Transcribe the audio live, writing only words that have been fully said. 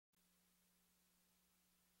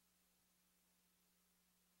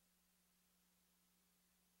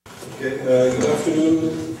Okay, good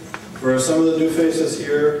afternoon. For some of the new faces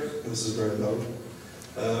here, this is very loud.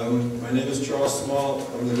 My name is Charles Small.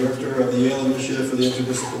 I'm the director of the Yale Initiative for the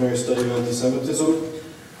Interdisciplinary Study of Anti-Semitism.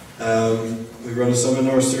 We run a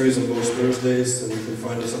seminar series on most Thursdays, and you can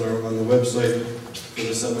find us on the website for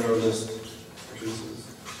the seminar list.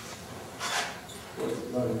 Do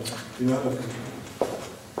you not have control?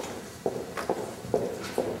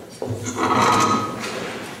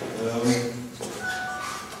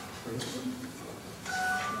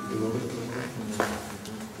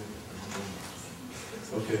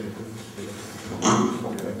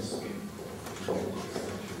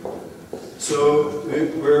 So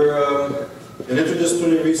we're an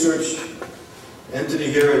interdisciplinary research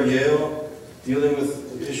entity here at Yale, dealing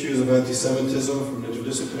with issues of anti-Semitism from an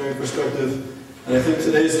interdisciplinary perspective. And I think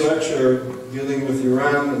today's lecture, dealing with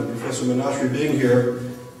Iran and Professor Menashri being here,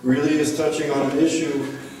 really is touching on an issue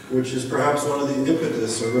which is perhaps one of the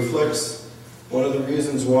impetus, or reflects one of the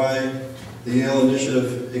reasons why the Yale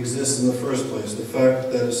Initiative exists in the first place. The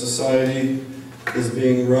fact that a society is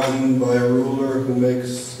being run by a ruler who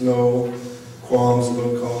makes no qualms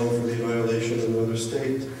about calling for the annihilation of another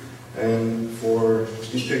state and for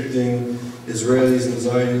depicting Israelis and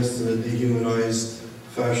Zionists in a dehumanized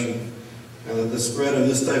fashion. And that the spread of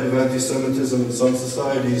this type of anti-Semitism in some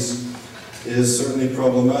societies is certainly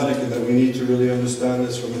problematic, and that we need to really understand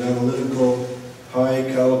this from an analytical,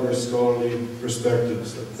 high-caliber scholarly perspective.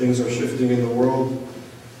 So things are shifting in the world,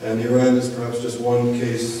 and Iran is perhaps just one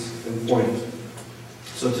case in point.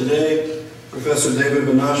 So today, Professor David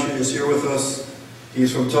Menashri is here with us.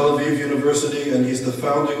 He's from Tel Aviv University, and he's the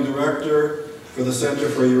founding director for the Center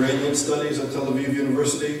for Iranian Studies at Tel Aviv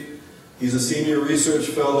University. He's a senior research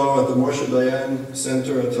fellow at the Moshe Dayan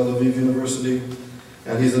Center at Tel Aviv University,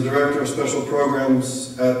 and he's the director of special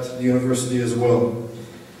programs at the university as well.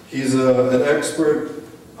 He's an expert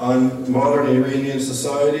on modern Iranian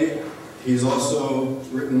society. He's also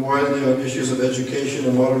written widely on issues of education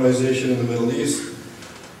and modernization in the Middle East,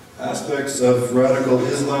 aspects of radical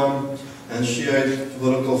Islam and Shiite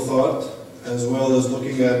political thought, as well as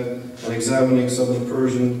looking at and examining some of the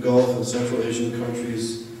Persian Gulf and Central Asian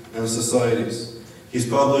countries and societies. He's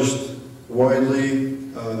published widely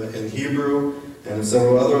in Hebrew and in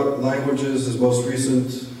several other languages. His most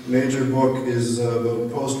recent major book is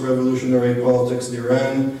about post-revolutionary politics in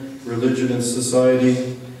Iran, religion and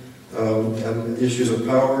society, and issues of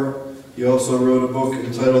power. He also wrote a book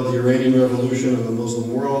entitled The Iranian Revolution and the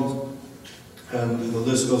Muslim World, and the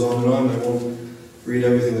list goes on and on. I won't read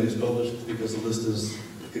everything that he's published because the list is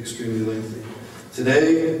extremely lengthy.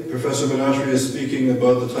 Today, Professor Menashri is speaking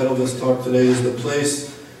about, the title of this talk today is The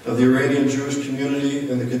Place of the Iranian Jewish Community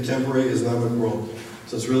in the Contemporary Islamic World.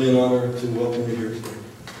 So it's really an honor to welcome you here today.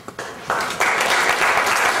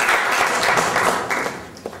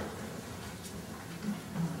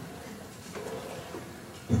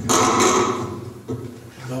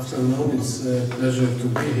 Good afternoon, it's a pleasure to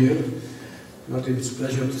be here. Not it's a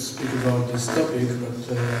pleasure to speak about this topic,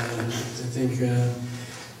 but I think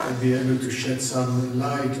I'll be able to shed some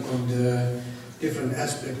light on the different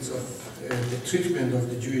aspects of the treatment of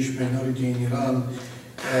the Jewish minority in Iran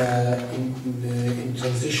in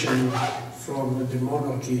transition from the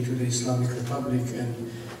monarchy to the Islamic Republic,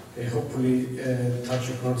 and hopefully touch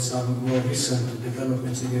upon some more recent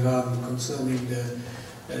developments in Iran concerning the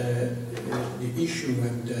issue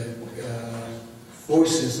and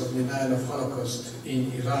voices of denial of Holocaust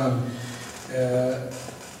in Iran.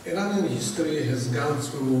 Iranian history has gone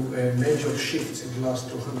through major shifts in the last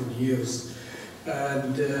 200 years,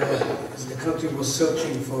 and as the country was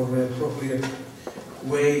searching for an appropriate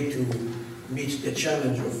way to meet the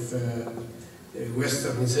challenge of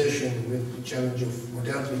westernization with the challenge of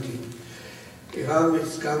modernity. Iran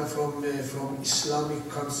has gone from Islamic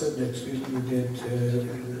concept that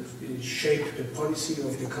shaped the policy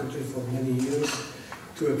of the country for many years,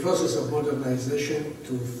 to a process of modernization,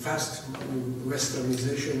 to fast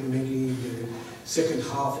westernization, mainly in the second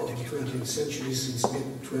half of the 20th century, since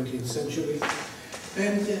mid-20th century.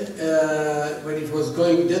 And when it was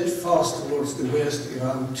going that fast towards the west,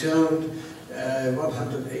 Iran turned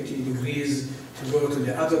 180 degrees to go to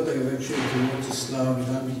the other direction, towards Islam.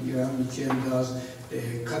 Iran became thus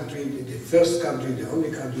the country, the first country, the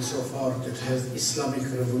only country so far that has Islamic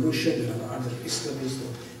revolution. There are other Islamists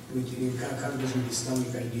with countries with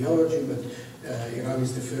Islamic ideology, but Iran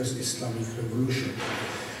is the first Islamic revolution.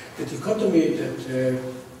 The dichotomy that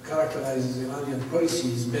characterizes Iranian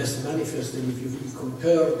policy is best manifested if you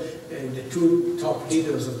compare the two top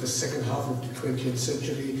leaders of the second half of the 20th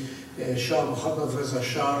century, Shah Mohammad Reza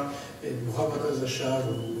Shah,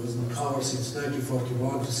 who was in power since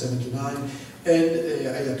 1941 to 79, and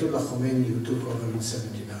Ayatollah Khomeini, who took over in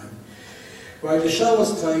 '79. While the Shah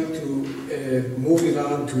was trying to move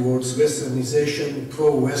Iran towards westernization,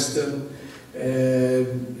 pro-Western,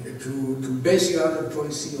 to base Iranian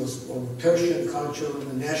policy on Persian culture,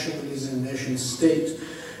 nationalism, nation state,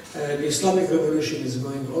 the Islamic Revolution is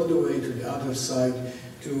going all the way to the other side,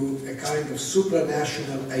 to a kind of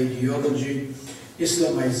supranational ideology,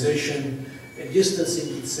 Islamization,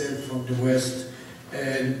 distancing itself from the West.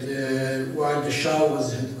 And while the Shah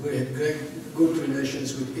had good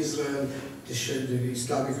relations with Israel, the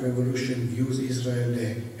Islamic Revolution views Israel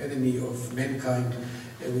the enemy of mankind,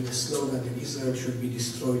 with the slogan that Israel should be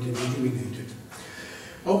destroyed and eliminated.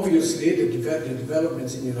 Obviously, the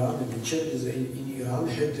developments in Iran and the changes in Iran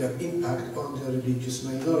had their impact on the religious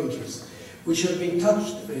minorities, which have been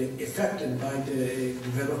affected by the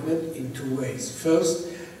development in two ways. First,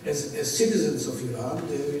 as citizens of Iran,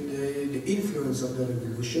 the influence of the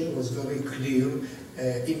revolution was very clear,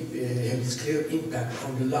 had its clear impact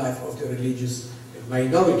on the life of the religious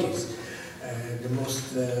minorities. The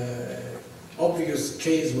most obvious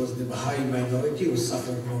case was the Baha'i minority, who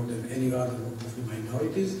suffered more than any other of the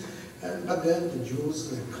minorities, but then the Jews,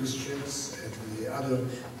 the Christians, and the other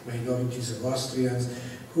minorities of Austrians,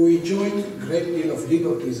 who enjoyed a great deal of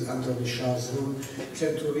liberties under the Shah's rule,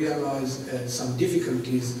 came to realize some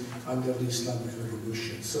difficulties under the Islamic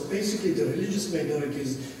Revolution. So basically the religious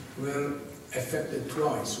minorities were affected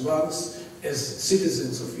twice. Once as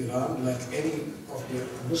citizens of Iran, like any of their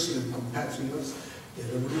Muslim compatriots, the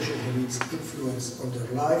revolution had its influence on their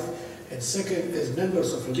life. And second, as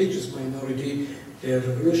members of religious minority, the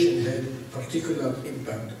revolution had particular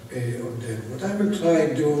impact on them. What I will try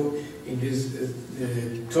and do in this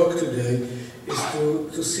talk today is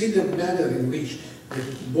to see the manner in which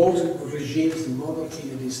both regimes, the monarchy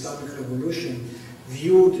and the Islamic Revolution,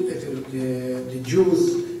 viewed the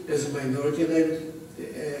Jews as a minority. And I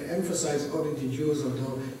emphasize only the Jews,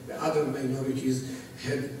 although the other minorities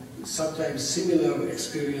had sometimes similar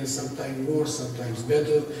experience, sometimes worse, sometimes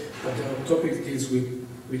better, but our topic deals with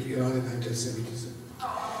Iranian anti-Semitism.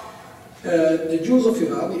 The Jews of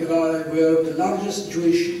Iran were the largest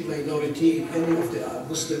Jewish minority in any of the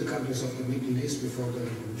Muslim countries of the Middle East before the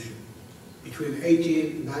revolution. Between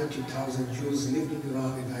 80,000 and 90,000 Jews lived in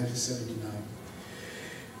Iran in 1979.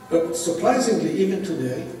 But surprisingly, even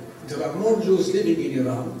today, there are more Jews living in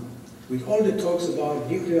Iran. With all the talks about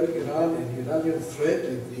nuclear Iran and Iranian threat,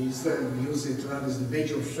 and Israel views Iran as the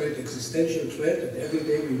major threat, existential threat, and every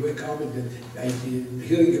day we wake up and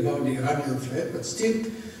hearing about the Iranian threat, but still,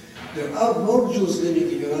 there are more Jews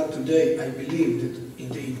living in Iran today, I believe, that in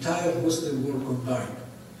the entire Muslim world combined,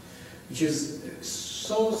 which is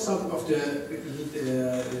some of the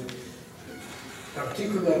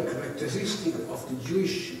particular characteristic of the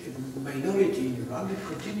Jewish minority in Iran. They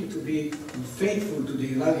continue to be faithful to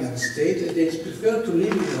the Iranian state, and they prefer to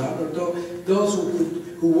live in Iran, although those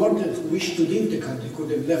who wished to leave the country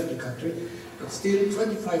could have left the country. But still,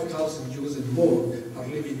 25,000 Jews and more are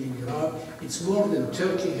living in Iran. It's more than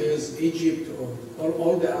Turkey has, Egypt, or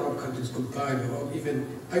all the Arab countries combined, or even,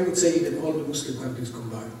 I would say, even all the Muslim countries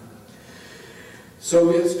combined. So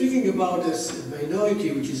we are speaking about a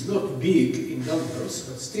minority which is not big in numbers,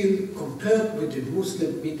 but still, compared with the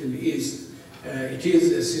Muslim Middle East, it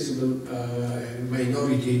is a sizable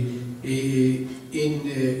minority in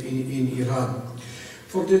Iran.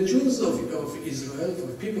 For the Jews of Israel, for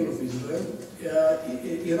the people of Israel,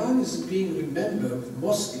 Iran is being remembered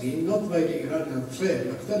mostly, not by the Iranian threat,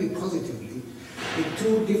 but very positively, in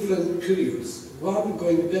two different periods. One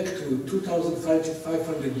going back to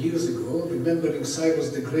 2,500 years ago, remembering Cyrus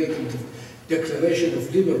the Great and the Declaration of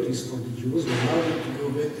Liberties for the Jews, allowed them to go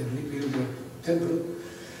back and rebuild the temple.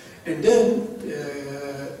 And then,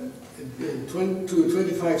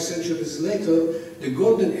 25 centuries later, the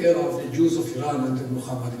golden era of the Jews of Iran under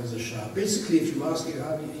Muhammad Reza Shah. Basically, if you ask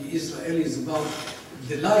Israelis about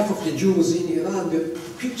the life of the Jews in Iran, the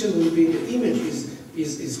picture will be, the image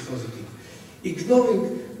is positive.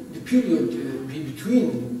 Ignoring the period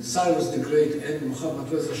between Cyrus the Great and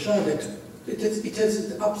Muhammad Reza Shah, that it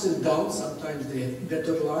has ups and downs. Sometimes they have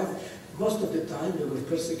better life. Most of the time there was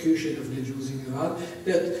persecution of the Jews in Iran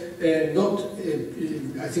that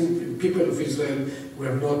I think people of Israel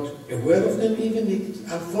were not aware of them even.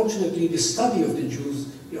 Unfortunately, the study of the Jews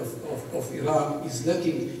of Iran is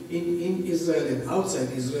lacking in Israel and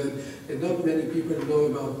outside Israel, and not many people know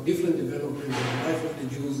about different developments in the life of the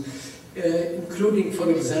Jews, including, for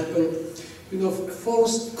example,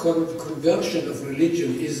 forced conversion of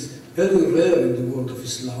religion is very rare in the world of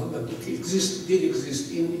Islam, but it did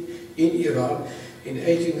exist in Iran in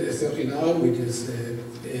 1839, with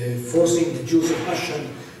forcing the Jews of Ashad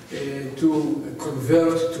to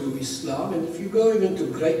convert to Islam. And if you go even to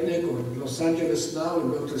Great Neck or Los Angeles now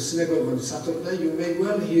and go to a synagogue on Saturday, you may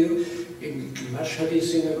well hear in Mashhadi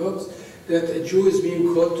synagogues that a Jew is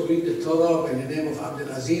being called to read the Torah by the name of Abdul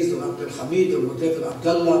Aziz or Abdul Hamid or whatever,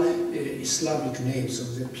 Abdullah, Islamic names. So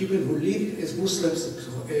the people who live as Muslims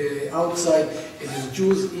outside and as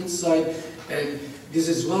Jews inside. And this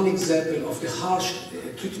is one example of the harsh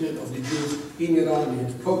treatment of the Jews in Iran,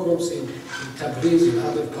 in pogroms in Tabriz, in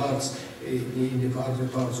other parts, in the other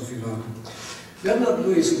parts of Iran. Bernard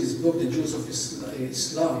Lewis, in his book, The Jews of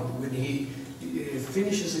Islam, when he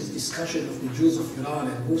finishes his discussion of the Jews of Iran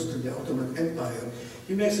and moves to the Ottoman Empire,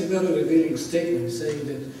 he makes a very revealing statement saying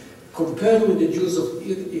that compared with the Jews of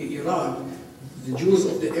Iran, the Jews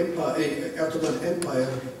of the Ottoman Empire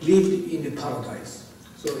lived in the paradise.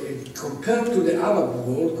 So compared to the Arab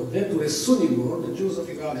world, compared to the Sunni world, the Jews of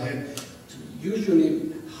Iran had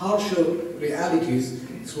usually harsher realities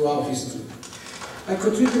throughout history. I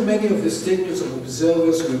could read you many of the statements of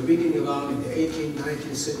observers who have been in Iran in the 18th,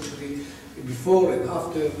 19th century, before and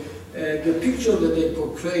after. The picture that they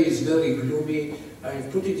portray is very gloomy. I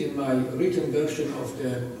put it in my written version of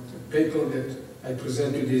the paper that I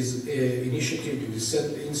presented this initiative to the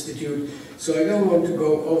Center Institute. So I don't want to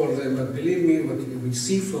go over them, but believe me, what we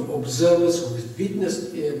see from observers who have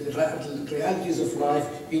witnessed the realities of life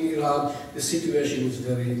in Iran, the situation is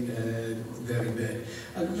very, very bad.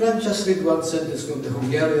 I'll just read one sentence from the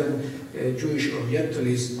Hungarian Jewish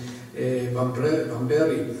Orientalist,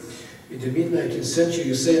 Bamberi. In the mid-19th century,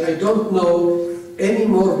 you say, I don't know any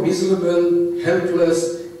more miserable,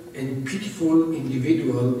 helpless, and pitiful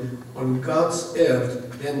individual on God's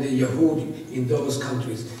earth than the Yahudi in those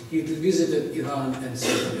countries. He visited Iran and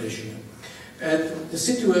Central Asia. And the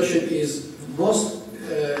situation is, most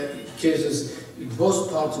cases, in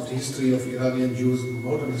most parts of the history of Iranian Jews,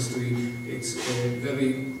 modern history, it's a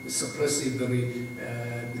very suppressive, very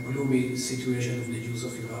gloomy situation of the Jews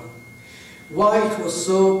of Iran. Why it was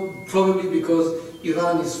so? Probably because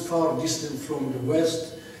Iran is far distant from the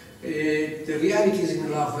West. The realities in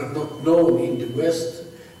Iraq were not known in the West.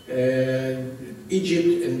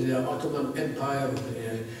 Egypt and the Ottoman Empire,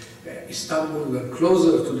 Istanbul were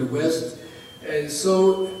closer to the West. And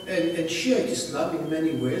so, and Shiite Islam in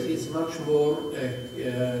many ways is much more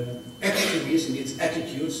extremist in its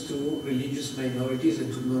attitudes to religious minorities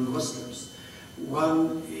and to non-Muslims.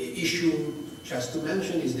 One issue just to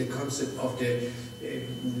mention is the concept of the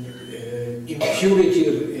impurity,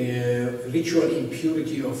 ritual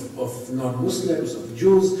impurity of non-Muslims, of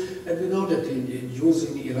Jews. And we know that the Jews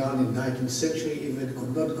in Iran in the 19th century even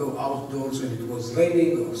could not go outdoors when it was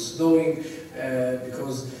raining or snowing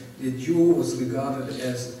because the Jew was regarded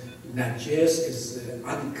as najas, as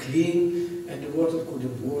unclean, and the water could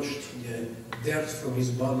have washed the dirt from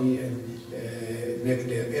his body and make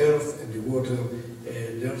the earth and the water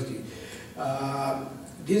dirty.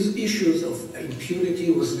 These issues of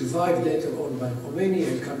impurity was revived later on by Khomeini.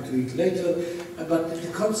 I'll come to it later, but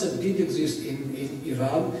the concept did exist in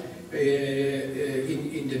Iran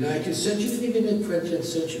in the 19th century and even in the 20th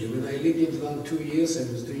century. When I lived in Iran 2 years,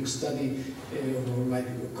 I was doing study,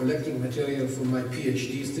 collecting material for my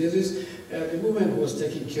PhD thesis. The woman who was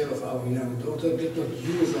taking care of our young daughter did not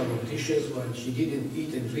use our dishes, while she didn't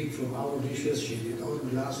eat and drink from our dishes. She did all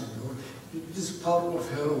glass and all. This is part of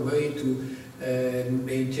her way to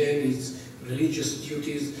maintain its religious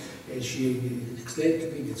duties. And she explained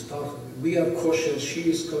to me it's part of, we are kosher, she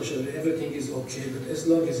is kosher, everything is okay, but as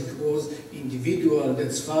long as it was individual,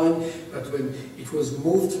 that's fine. But when it was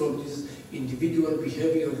moved from this individual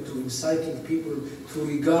behavior to inciting people to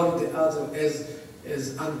regard the other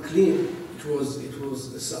as unclean, it was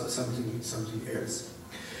something else.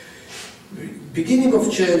 The beginning of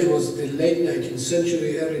change was the late 19th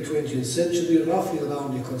century, early 20th century, roughly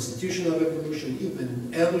around the constitutional revolution,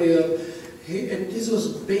 even earlier. And this was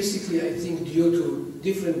basically, I think, due to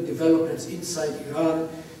different developments inside Iran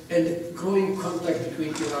and growing contact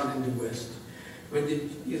between Iran and the West. When the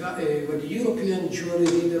European Jewry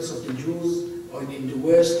leaders of the Jews in the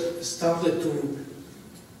West started to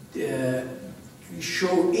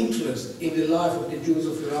show interest in the life of the Jews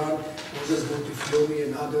of Iran, Moses Montefiore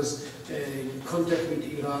and others in contact with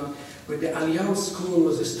Iran, when the Alliance School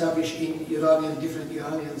was established in different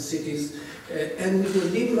Iranian cities, and with the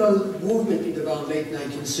liberal movement in around late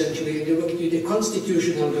 19th century, and the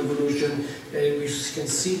constitutional revolution, we can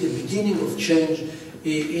see the beginning of change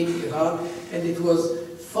in Iran, and it was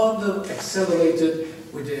further accelerated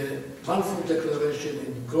with the Balfour Declaration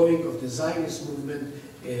and the growing of the Zionist movement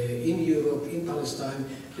in Europe, in Palestine,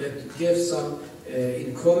 that gave some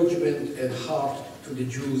encouragement and heart to the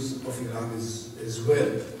Jews of Iran as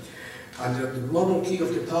well. Under the monarchy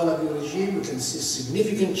of the Pahlavi regime, we can see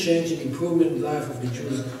significant change and improvement in the life of the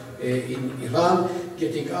Jews in Iran,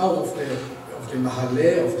 getting out of the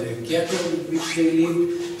mahalleh, of the ghetto in which they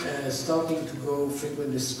lived, starting to go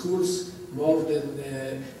frequent the schools more than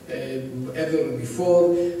ever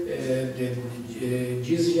before. The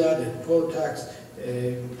jizya, the poll tax,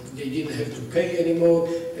 they didn't have to pay anymore,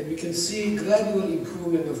 and we can see gradual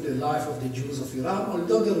improvement of the life of the Jews of Iran,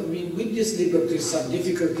 although there have been with this liberty some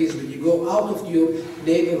difficulties. When you go out of your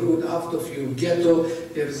neighborhood, out of your ghetto,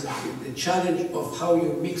 there is the challenge of how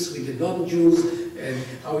you mix with the non-Jews and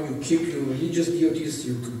how you keep your religious duties,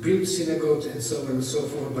 you could build synagogues and so on and so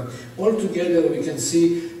forth. But altogether we can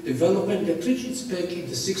see development that reached its peak in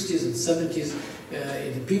the 60s and 70s,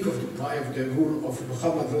 in the peak of the rule of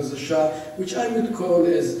Muhammad Reza Shah, which I would call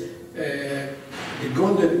as the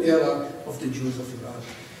golden era of the Jews of Iran.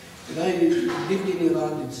 And I lived in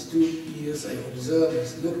Iran, it's 2 years, I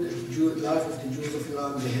observed, looked at the life of the Jews of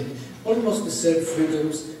Iran. They had almost the same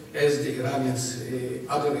freedoms as the Iranians,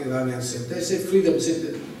 other Iranians have. They say freedoms,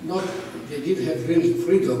 they did have real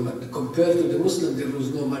freedom, but compared to the Muslims, there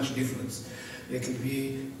was no much difference. They could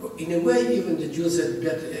be, in a way, even the Jews had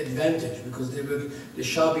that advantage, because the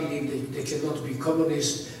Shah believed they cannot be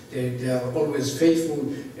communist, they are always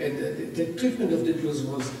faithful, and the treatment of the Jews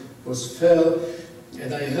was fair.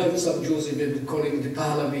 And I heard some Jews even calling the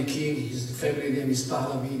Pahlavi king, his family name is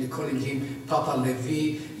Pahlavi, they calling him Papa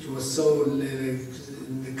Levi. He was so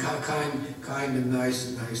kind and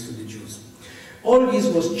nice to the Jews. All this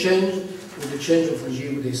was changed with the change of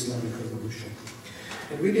regime with the Islamic Revolution.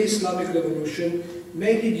 And with the Islamic Revolution,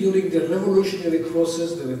 mainly during the revolutionary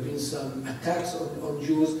process, there have been some attacks on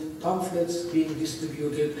Jews, pamphlets being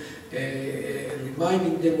distributed,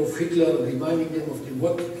 reminding them of Hitler, reminding them of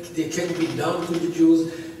what they can be done to the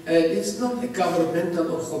Jews. It's not a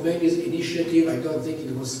governmental or Khomeini's initiative. I don't think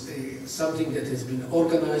it was something that has been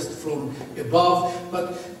organized from above,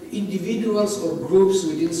 but individuals or groups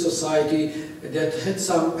within society that had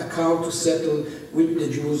some account to settle with the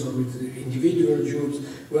Jews or with the individual Jews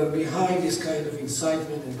were behind this kind of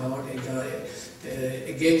incitement about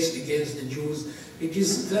against the Jews. It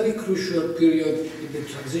is a very crucial period in the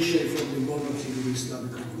transition from the monarchy to the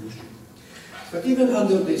Islamic Revolution. But even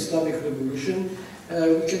under the Islamic Revolution,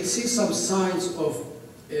 we can see some signs of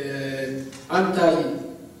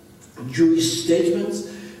anti-Jewish statements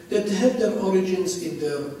that had their origins in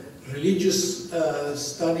the religious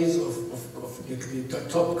studies of the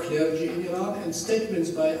top clergy in Iran and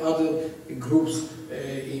statements by other groups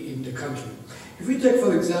in the country. If we take,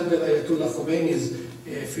 for example, Ayatollah Khomeini's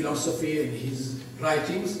philosophy and his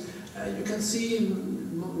writings, you can see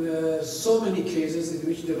so many cases in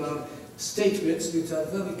which there are statements which are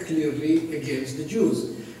very clearly against the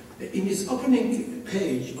Jews. In his opening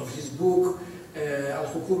page of his book,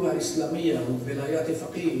 Al-Hukuma Al-Islamiyya, Velayat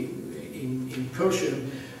Faqih in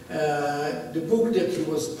Persian, the book that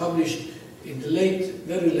was published in the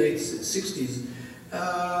very late 60s,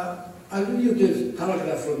 I'll read you the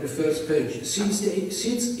paragraph from the first page. Since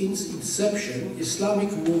its inception,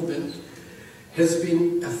 Islamic movement has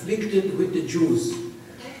been afflicted with the Jews,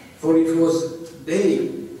 for it was they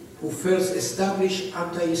who first established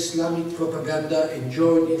anti-Islamic propaganda and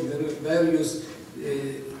joined in various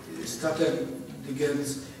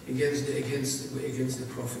stratagems against the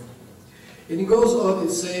Prophet. And he goes on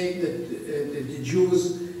and saying that the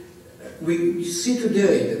Jews, we see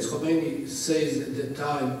today, that Khomeini says at the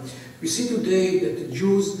time, we see today that the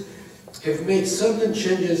Jews have made certain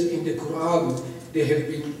changes in the Quran they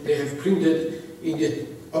have printed in the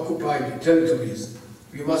occupied territories.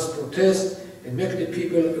 We must protest and make the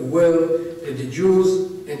people aware that the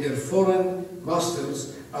Jews and their foreign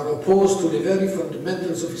masters are opposed to the very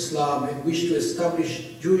fundamentals of Islam and wish to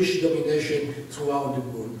establish Jewish domination throughout the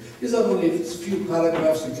world. These are only a few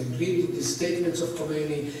paragraphs. You can read the statements of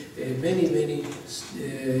Khomeini, many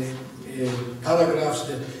paragraphs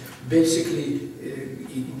that basically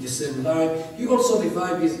in the same line. He also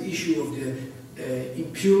revived this issue of the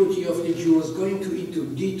impurity of the Jews, going into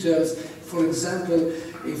details. For example,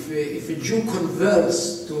 if a Jew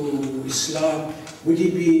converts to Islam, would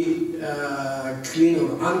he be clean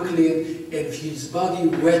or unclean? And if his body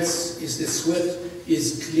wets, is the sweat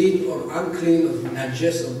is clean or unclean, or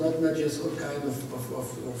najas or not najas, all kind of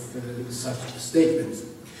such statements.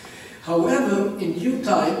 However, in due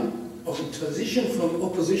time of the transition from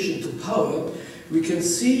opposition to power, we can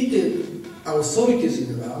see the authorities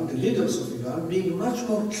in Iran, the leaders of Iran, being much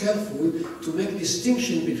more careful to make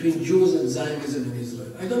distinction between Jews and Zionism in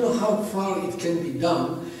Israel. I don't know how far it can be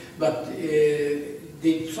done, but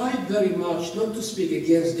they tried very much not to speak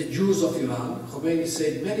against the Jews of Iran. Khomeini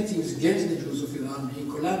said many things against the Jews of Iran, being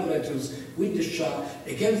collaborators with the Shah,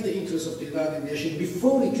 against the interests of the Iranian nation,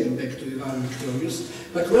 before he came back to Iran victorious.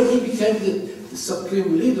 But when he became the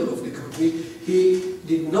supreme leader of the country, he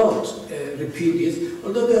did not repeat it,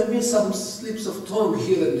 although there have been some slips of tongue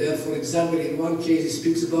here and there. For example, in one case he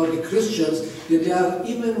speaks about the Christians, that they are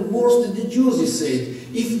even worse than the Jews, he said.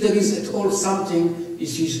 If there is at all something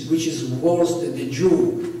which is worse than the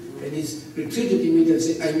Jew, and he's retreated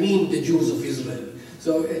immediately, I mean the Jews of Israel.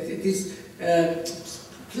 So it is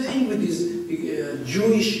playing with this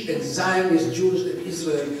Jewish and Zionist Jews of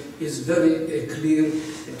Israel is very clear,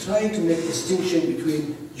 and trying to make distinction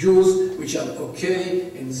between Jews, which are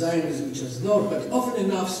okay, and Zionists, which is not. But often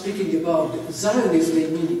enough, speaking about Zionists, they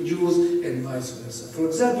mean Jews and vice versa. For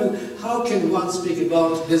example, how can one speak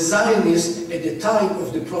about the Zionists at the time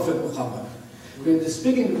of the Prophet Muhammad? When they're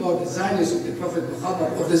speaking about the Zionists of the Prophet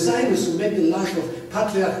Muhammad, or the Zionists who made the life of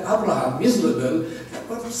Patriarch Abraham miserable,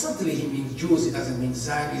 well, certainly he means Jews, it doesn't mean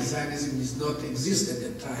Zionism. Zionism does not exist at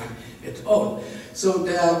that time at all. So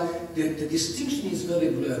the distinction is very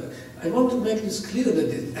blurred. I want to make this clear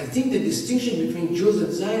that I think the distinction between Jews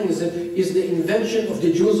and Zionism is the invention of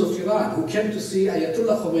the Jews of Iran, who came to see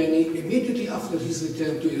Ayatollah Khomeini immediately after his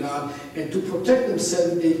return to Iran, and to protect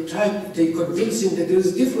themselves, they convinced him that there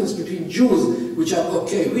is a difference between Jews, which are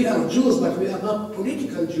okay. We are Jews, but we are not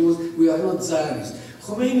political Jews, we are not Zionists.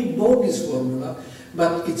 Khomeini bought this formula,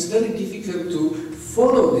 but it's very difficult to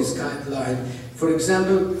follow this kind of line. For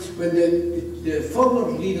example, when the former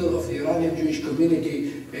leader of the Iranian Jewish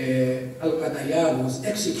community, Al-Qanayan, was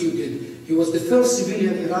executed, he was the first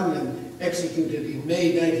civilian Iranian executed in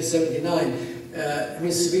May 1979, I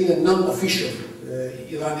mean civilian, non-official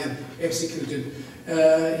Iranian executed.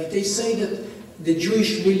 They say that the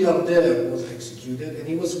Jewish milliardaire was executed, and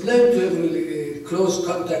he was blamed to have really close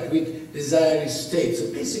contact with the Zionist state.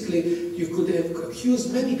 So basically, you could have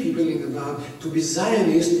accused many people in Iran to be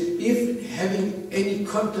Zionist if having any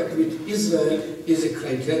contact with Israel is a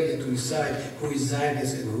criteria to decide who is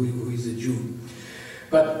Zionist and who is a Jew.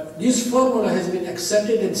 But this formula has been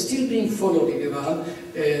accepted and still being followed in Iran,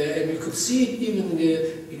 and we could see it even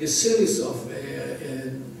in a series of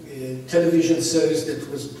television series that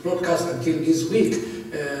was broadcast until this week,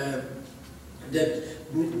 that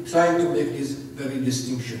trying to make this very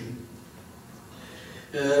distinction.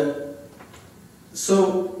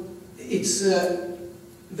 So it's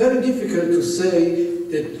very difficult to say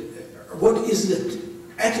that what is the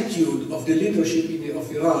attitude of the leadership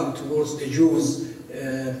of Iran towards the Jews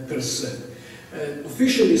per se.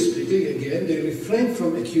 Officially speaking, again, they refrain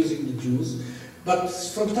from accusing the Jews, but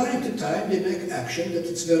from time to time they make action that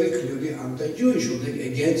it's very clearly anti-Jewish, or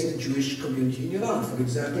against the Jewish community in Iran. For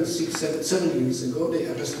example, 7 years ago they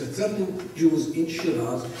arrested 13 Jews in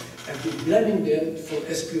Shiraz and blaming them for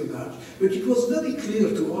espionage, but it was very clear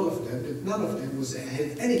to all of them that none of them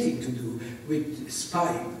had anything to do with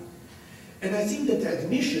spying. And I think that the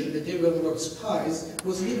admission that they were not spies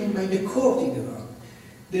was given by the court in Iran.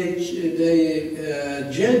 They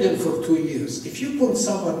jailed them for 2 years. If you put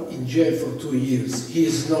someone in jail for 2 years, he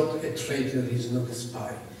is not a traitor, he is not a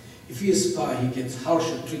spy. If he is a spy, he gets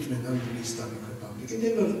harsher treatment under the Islamic Republic, and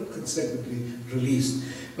they were consequently released.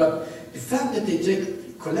 But the fact that they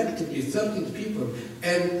take collectively 13 people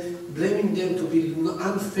and blaming them to be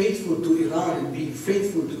unfaithful to Iran and being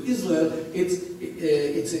faithful to Israel,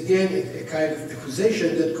 it's again a kind of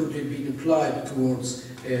accusation that could have been applied towards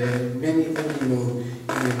many more in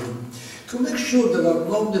Iran. To make sure there are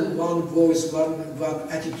more than one voice, one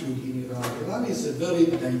attitude in Iran. Iran is a very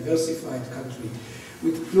diversified country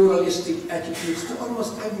with pluralistic attitudes to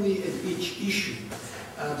almost every and each issue.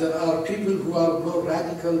 There are people who are more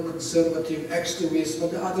radical, conservative, extremists.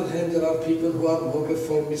 On the other hand, there are people who are more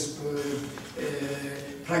reformist,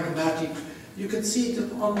 pragmatic. You can see it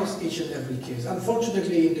in almost each and every case.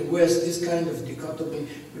 Unfortunately, in the West, this kind of dichotomy,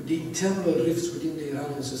 the internal rifts within the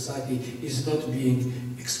Iranian society is not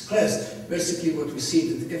being expressed. Basically, what we see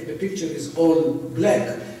is that if the picture is all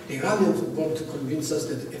black, the Iranians want to convince us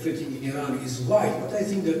that everything in Iran is white. But I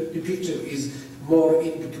think that the picture is more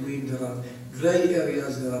in between. There are gray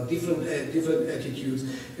areas, there are different attitudes,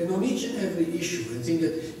 and on each and every issue. I think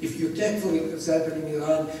that if you take, for example, in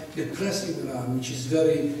Iran, the press in Iran, which is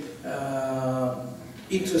very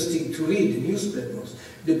interesting to read, the newspapers,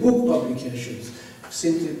 the book publications.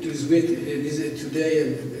 Since this week,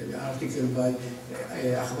 today, an article by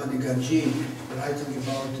Ahmadinejad writing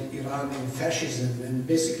about Iran and fascism, and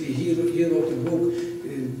basically he wrote a book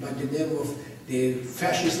by the name of the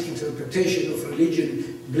fascist interpretation of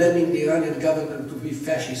religion, blaming the Iranian government to be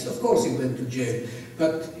fascist. Of course he went to jail,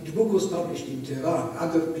 but the book was published in Tehran.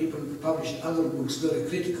 Other people published other books, very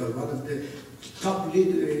critical. One of the top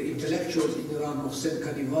intellectuals in Iran, Mohsen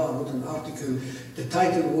Kanivar, wrote an article. The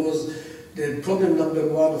title was "The problem number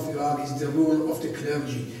one of Iran is the rule of the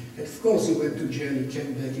clergy." And of course he went to jail, he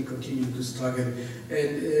came back, he continued to struggle.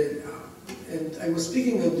 And I was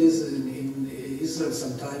speaking of this in Israel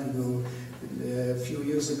some time ago, a few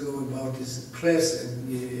years ago, about this press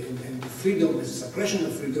and freedom, the suppression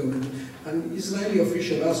of freedom. And an Israeli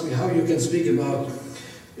official asked me how you can speak about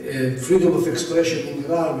freedom of expression in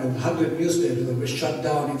Iran when 100 newspapers were shut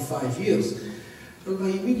down in 5 years. So my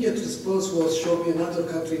immediate response was, show me another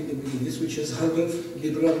country in the Middle East which has 100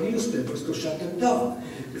 liberal newspapers to shut them down.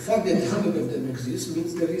 The fact that 100 of them exist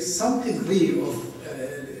means there is some degree of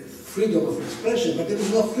freedom of expression, but there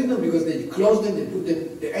is no freedom because they close them, they put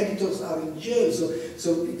them, the editors are in jail, so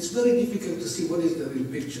it's very difficult to see what is the real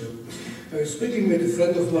picture. I was speaking with a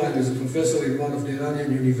friend of mine who's a professor in one of the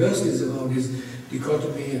Iranian universities about this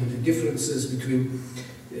dichotomy and the differences between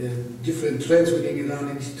different trends within Iran,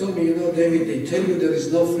 and he told me, you know, David, they tell you there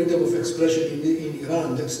is no freedom of expression in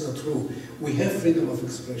Iran. That's not true. We have freedom of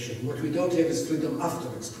expression. What we don't have is freedom after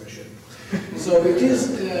expression. So it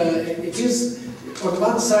is, on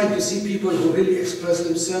one side you see people who really express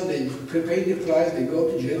themselves, they pay the price, they go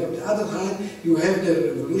to jail. On the other hand, you have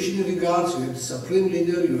the revolutionary guards, you have the supreme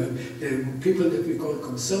leader, you have the people that we call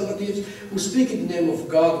conservatives, who speak in the name of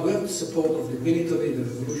God, who have the support of the military, the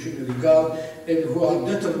revolutionary guard, and who are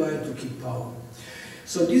determined to keep power.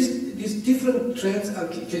 So these different trends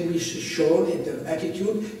can be shown in their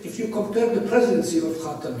attitude if you compare the presidency of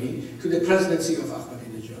Khatami to the presidency of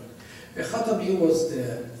Ahmadinejad. Khatami was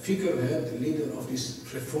the figurehead, the leader of this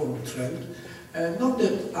reform trend. Not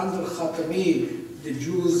that under Khatami, the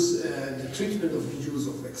Jews, the treatment of the Jews,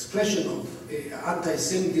 of expression of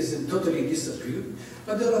anti-Semitism totally disappeared,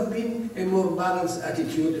 but there have been a more balanced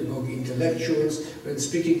attitude among intellectuals when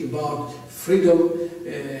speaking about freedom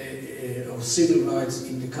of civil rights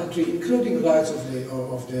in the country, including rights of the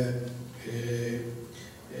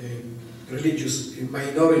religious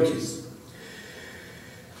minorities.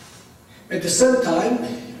 At the same time,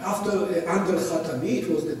 under Khatami, it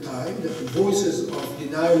was the time that the voices of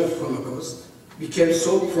denial of Holocaust became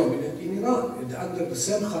so prominent in Iran. And under the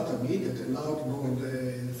same Khatami that allowed more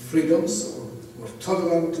freedoms, or were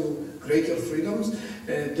tolerant to greater freedoms,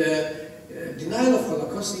 the denial of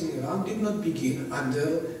Holocaust in Iran did not begin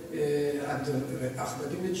under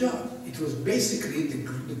Ahmadinejad. It was basically,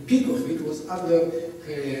 the peak of it was under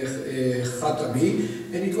Khatami,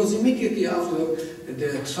 and it was immediately after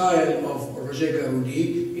the trial of Roger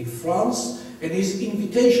Garoudi in France, and his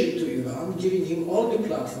invitation to Iran, giving him all the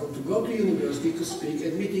platform to go to university to speak,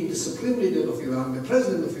 and meeting the supreme leader of Iran, the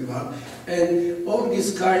president of Iran, and all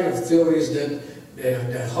these kind of theories that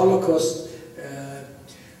the Holocaust,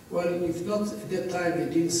 well, if not at that time they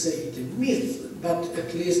didn't say it a myth, but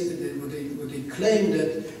at least they claim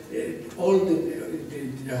that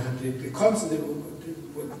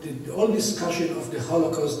all discussion of the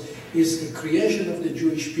Holocaust is the creation of the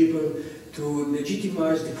Jewish people to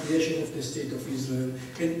legitimize the creation of the State of Israel.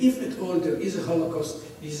 And if at all there is a Holocaust,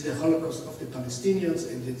 it is the Holocaust of the Palestinians,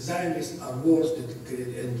 and the Zionists are worse than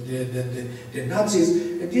the Nazis.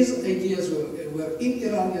 And these ideas were in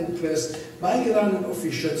Iranian press by Iranian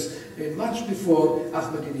officials much before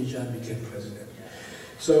Ahmadinejad became president.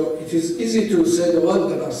 So it is easy to say, well,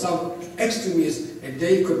 there are some extremists and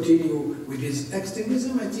they continue with this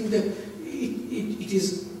extremism. I think that it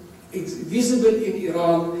is visible in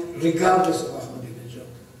Iran regardless of Ahmadinejad.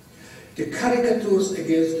 The caricatures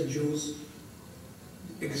against the Jews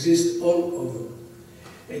exist all over.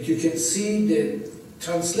 And you can see the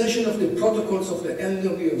translation of the protocols of the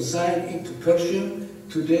elderly of Zion into Persian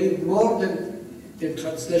today more than the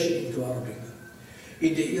translation into Arabic.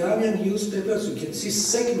 In the Iranian newspapers, you can see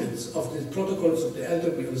segments of the protocols of the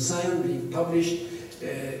elderly of Zion being published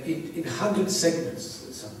in 100 segments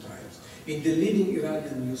sometimes, in the leading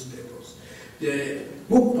Iranian newspapers. The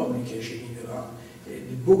book publication in Iran,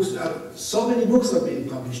 so many books are being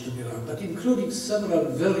published in Iran, but including several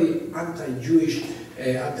very anti-Jewish,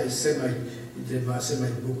 anti-Semite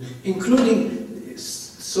books, including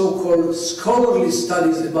so-called scholarly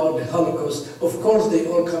studies about the Holocaust. Of course, they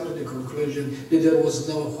all come to the conclusion that there was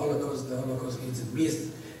no Holocaust, the Holocaust is a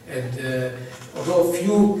myth. And although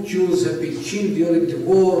few Jews have been killed during the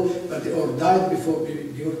war, or died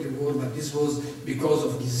during the war, but this was because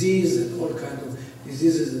of disease and all kinds of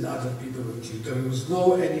diseases that other people were killed. There was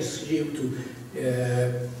no any scheme to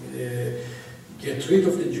get rid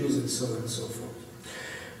of the Jews and so on and so forth.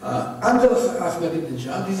 Under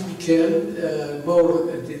Ahmadinejad, this became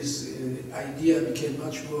this idea became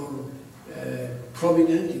much more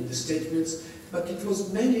prominent in the statements, but it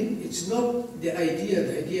was mainly, it's not the idea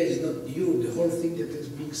is not new. The whole thing that is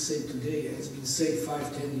being said today has been said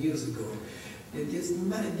 5-10 years ago.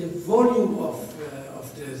 The volume of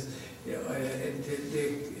the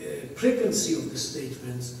frequency of the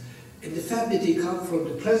statements and the fact that they come from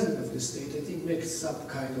the president of the state, I think makes some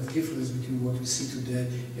kind of difference between what we see today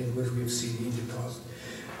and what we have seen in the past.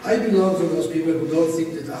 I belong to those people who don't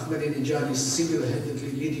think that Ahmadinejad is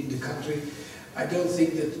single-handedly leading the country. I don't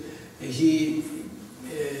think that it's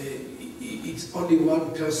only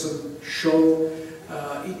one person show.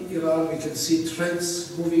 In Iran we can see trends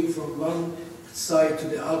moving from one side to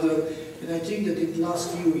the other, and I think that in the last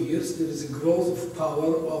few years there is a growth of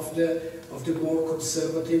power of the more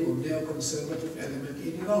conservative or neoconservative element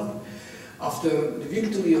in Iran. After the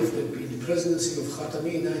victory of the presidency of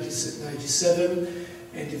Khatami in 1997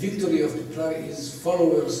 and the victory of his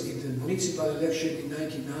followers in the municipal election in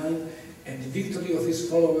 1999 and the victory of his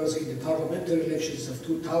followers in the parliamentary elections of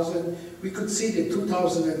 2000, we could see that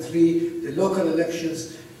 2003 the local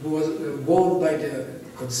elections were won by the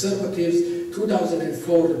conservatives.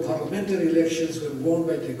 2004, the parliamentary elections were won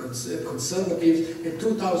by the conservatives, and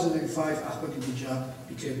 2005, Ahmadinejad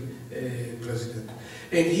became president.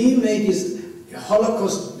 And he made this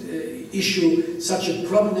Holocaust issue such a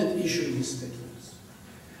prominent issue in his statements.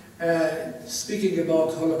 Speaking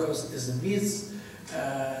about Holocaust as a myth,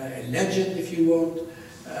 a legend, if you want,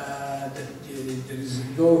 that there is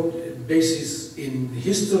no basis in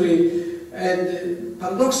history, and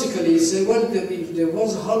paradoxically, say, well, if there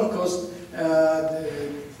was a Holocaust,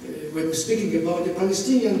 when we're speaking about the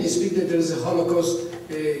Palestinians, they speak that there is a Holocaust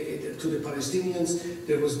to the Palestinians.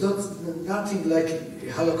 There was nothing like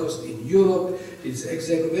a Holocaust in Europe. It's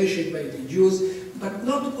exaggeration by the Jews. But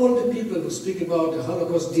not all the people who speak about the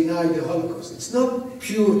Holocaust deny the Holocaust. It's not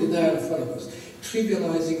pure denial of Holocaust.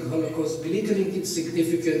 Trivializing Holocaust, belittling its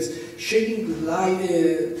significance, shedding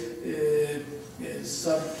light,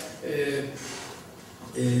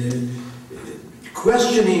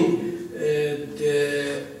 questioning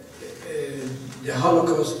the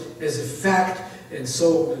Holocaust as a fact, and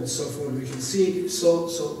so on and so forth. We can see it so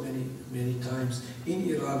many times in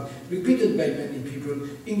Iran, repeated by many people,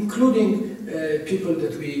 including people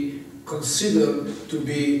that we consider to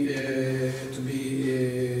be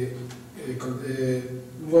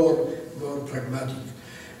more pragmatic.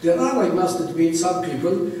 There are, I must admit, some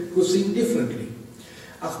people who think differently.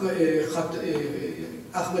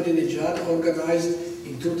 Ahmadinejad organized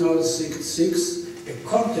in 2006 a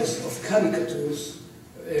contest of caricatures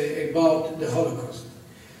about the Holocaust.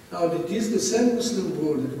 Now, it is the same Muslim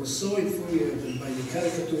world that was so infuriated by the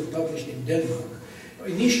caricature published in Denmark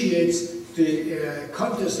initiates the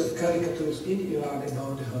contest of caricatures in Iran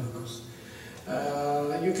about the Holocaust.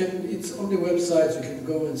 It's on the websites, you can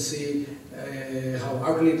go and see how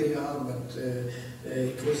ugly they are, but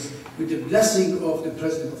it was with the blessing of the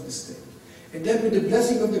President of the State. And then with the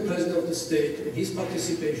blessing of the President of the State and his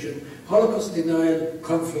participation, Holocaust Denial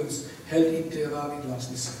Conference held in Tehran in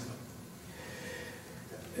last December.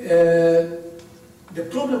 The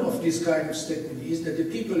problem of this kind of statement is that the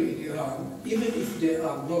people in Iran, even if they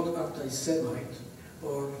are not anti-Semite,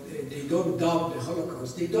 or they don't doubt the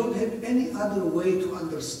Holocaust, they don't have any other way to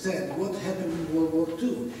understand what happened in World War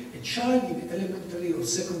II. A child in elementary or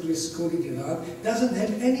secondary school in Iran doesn't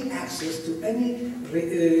have any access to any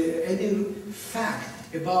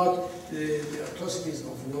fact about the atrocities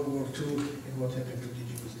of World War II and what happened to the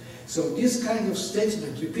Jews. So this kind of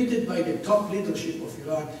statement, repeated by the top leadership of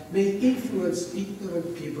Iran, may influence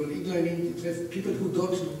ignorant people who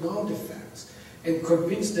don't know the facts, and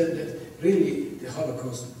convince them that really the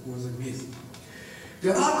Holocaust was a myth.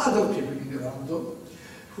 There are other people in Iran, though,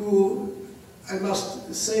 who I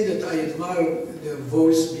must say that I admire their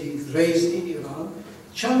voice being raised in Iran,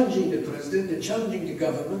 challenging the president and challenging the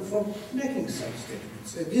government for making such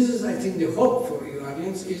statements. And this is, I think, the hope for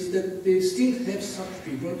Iranians, is that they still have such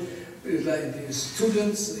people, like the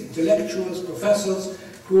students, intellectuals, professors,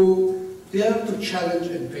 who dare to challenge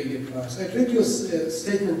and pay the price. I read you a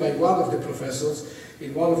statement by one of the professors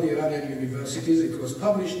in one of the Iranian universities. It was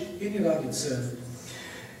published in Iran itself.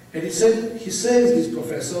 And he says, this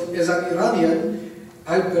professor, as an Iranian,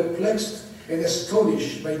 I'm perplexed and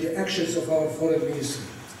astonished by the actions of our foreign minister.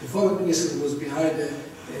 The foreign minister was behind the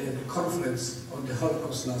conference on the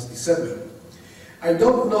Holocaust last December. I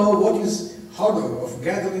don't know what is honor of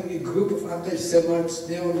gathering a group of anti-Semites,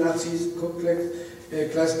 neo-Nazis, Ku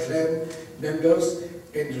Klux Klan members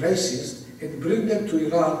and racists and bring them to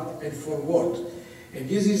Iran, and for what? And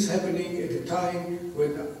this is happening at a time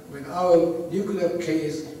when our nuclear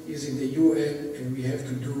case is in the UN, and we have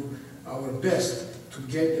to do our best to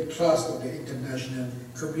get the trust of the international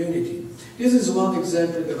community. This is one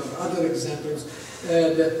example. There are other examples.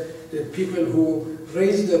 The people who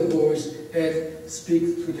raise their voice and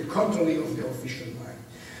speak to the contrary of the official line.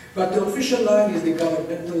 But the official line is the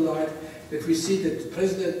governmental line, that we see that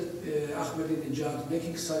President Ahmadinejad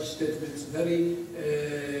making such statements, very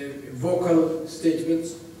vocal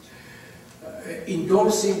statements,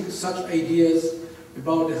 endorsing such ideas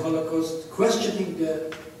about the Holocaust, questioning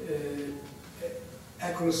the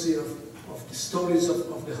accuracy of the stories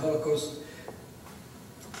of the Holocaust,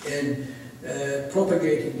 and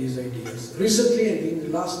propagating these ideas. Recently, and in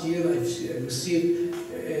the last year, I've received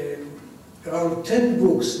around 10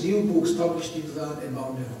 books, new books published in Iran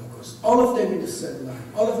about the Holocaust. All of them in the same line.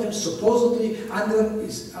 All of them supposedly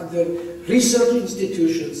under research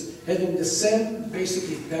institutions having the same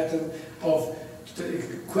basically pattern of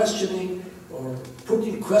questioning or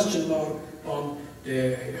putting question mark on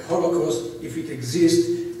the Holocaust if it exists,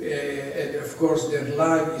 and of course their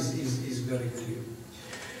line is very clear.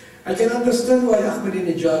 I can understand why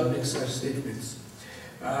Ahmadinejad makes such statements.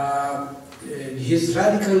 His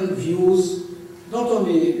radical views, not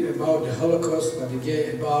only about the Holocaust, but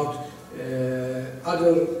again about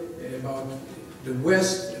about the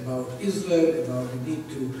West, about Israel, about the need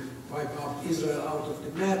to wipe out Israel out of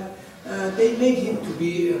the map, they make him to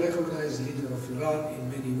be a recognized leader of Iran in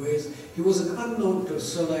many ways. He was an unknown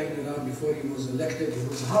persona in Iran before he was elected. He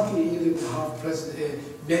was hardly a year and a half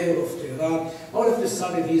mayor of Tehran. All of a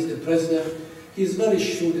sudden he is the president. He is very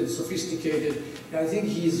shrewd and sophisticated. I think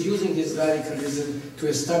he is using his radicalism to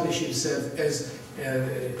establish himself as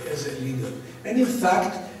a leader. And in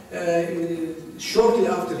fact, shortly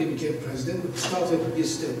after he became president, he started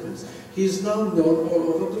these statements. He is now known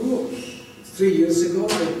all over the world. 3 years ago,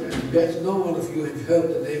 I bet no one of you have heard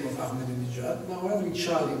the name of Ahmadinejad. Now every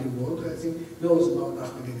child in the world, I think, knows about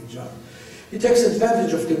Ahmadinejad. He takes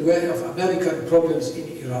advantage of the way of American problems in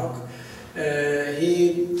Iraq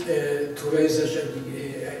to raise such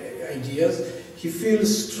ideas. He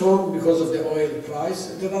feels strong because of the oil price.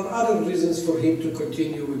 There are other reasons for him to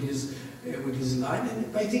continue with his line,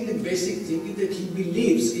 and I think the basic thing is that he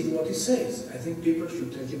believes in what he says. I think people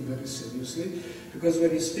should take him very seriously, because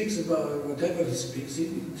when he speaks about whatever he speaks,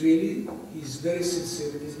 he's very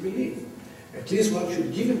sincere in his belief. At least one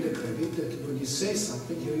should give him the credit that when he says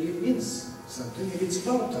something, he really means something, and it's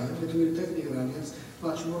about time that we will take the Iranians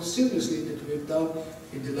much more seriously than we have done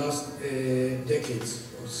in the last decades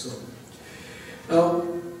or so. Now,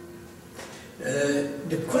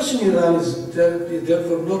 the question in Iran is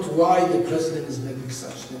therefore not why the president is making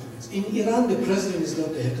such statements. In Iran, the president is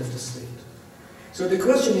not the head of the state. So the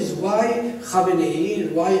question is why Khamenei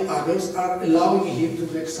and why others are allowing him to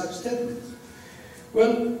make such statements.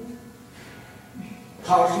 Well,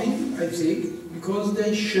 partly, I think, because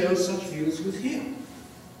they share such views with him.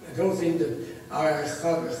 I don't think that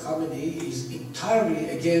Khamenei is entirely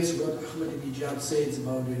against what Ahmadinejad says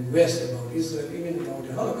about the West, about Israel, even about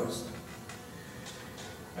the Holocaust.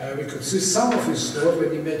 We could see some of his thought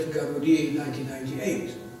when he met Garoudi in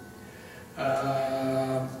 1998.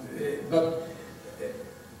 But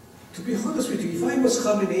to be honest with you, if I was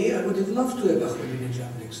Khamenei, I would have loved to have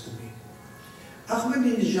Ahmadinejad next to me.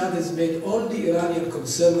 Ahmadinejad has made all the Iranian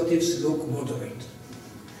conservatives look moderate.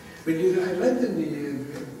 When I read in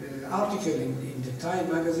the article in the Time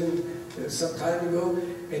magazine some time ago,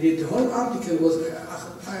 and the whole article was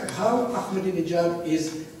how Ahmadinejad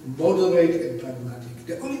is moderate and pragmatic.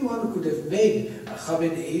 The only one who could have made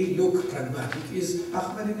Khamenei look pragmatic is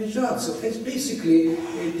Ahmadinejad. So it's basically,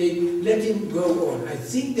 they let him go on. I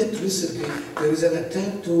think that recently there is an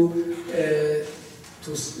attempt to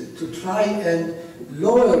try and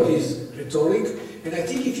lower his rhetoric. And I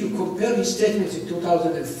think if you compare his statements in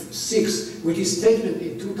 2006 with his statement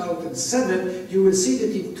in 2007, you will see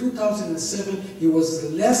that in 2007 he was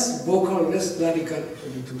less vocal, less radical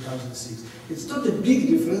than in 2006. It's not a big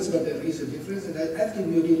difference, but there is a difference, and I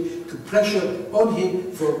think you need to pressure on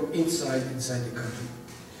him from inside the country.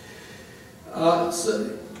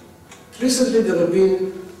 So recently there have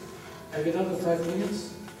been, I have another 5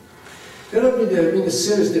 minutes? There have been a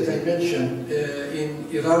series that I mentioned in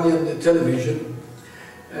Iranian television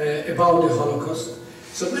about the Holocaust.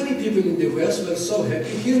 So many people in the West were so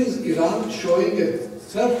happy. Here is Iran showing a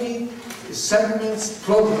 30 segments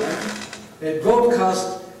program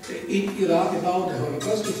broadcast in Iraq about the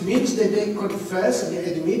Holocaust. It means that they confess and they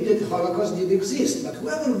admit that the Holocaust did exist. But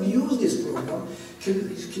whoever views this program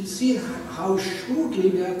can see how shrewdly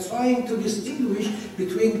they are trying to distinguish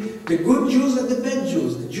between the good Jews and the bad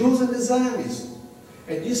Jews, the Jews and the Zionists.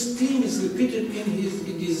 And this theme is repeated in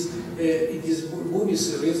his movie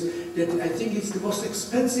series, that I think it's the most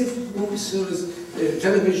expensive movie series,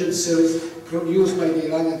 television series produced by the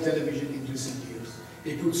Iranian television in recent years.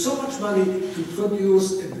 They put so much money to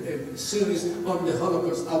produce a series on the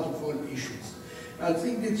Holocaust out of all issues. I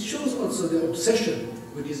think it shows also the obsession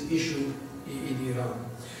with this issue in Iran.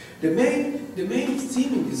 The main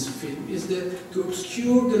theme in this film is to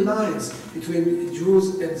obscure the lines between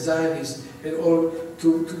Jews and Zionists, and all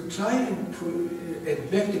to try and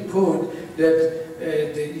make the point that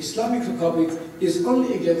the Islamic Republic is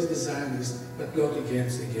only against the Zionists, but not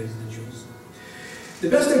against the Jews. The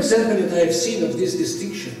best example that I have seen of this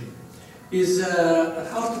distinction is an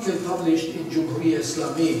article published in Jumhuriya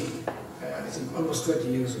Islami, I think almost 20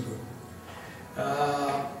 years ago.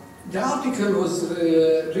 The article was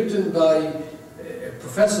written by a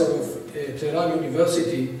professor of Tehran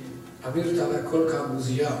University, Amir Tarakolka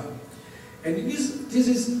Muzia. And this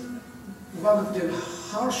is one of the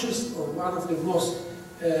harshest or one of the most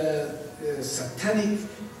satanic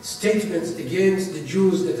statements against the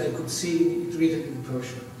Jews that I could see written in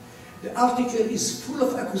Persian. The article is full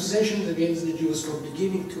of accusations against the Jews from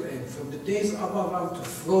beginning to end, from the days of Abraham to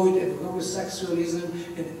Freud and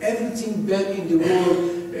homosexualism, and everything bad in the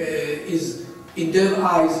world is, in their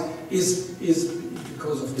eyes, is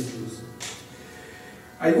because of the Jews.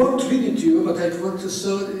 I won't read it to you, but I want to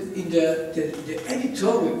show in the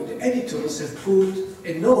editorial. The editors have put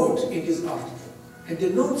a note in this article, and the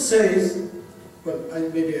note says, well,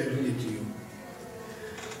 maybe I'll read it to you.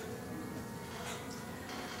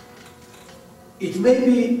 It may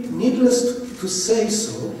be needless to say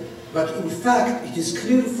so, but in fact it is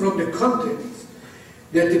clear from the context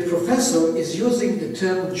that the professor is using the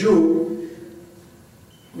term Jew.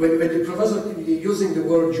 When the professor is using the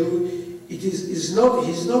word Jew, he's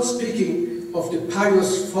not speaking of the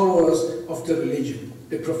pious followers of the religion.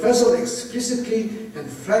 The professor explicitly and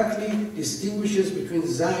frankly distinguishes between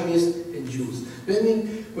Zionists and Jews.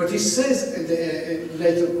 Meaning, what he says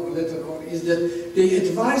later on is that they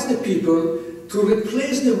advise the people to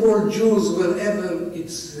replace the word Jews wherever it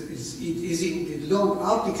is in the long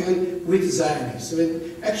article with Zionists. So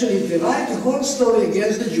actually, they write the whole story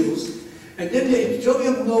against the Jews, and then the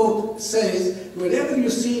editorial note says, wherever you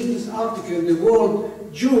see in this article the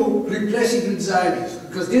word Jew, replace it with Zionist,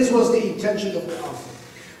 because this was the intention of the article.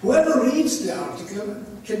 Whoever reads the article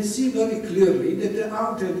can see very clearly that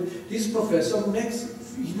this professor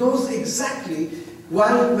he knows exactly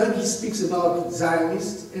when he speaks about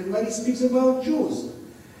Zionists and when he speaks about Jews.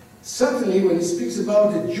 Certainly, when he speaks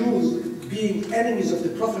about the Jews being enemies of the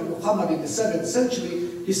Prophet Muhammad in the 7th century,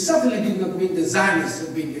 he certainly did not mean the Zionists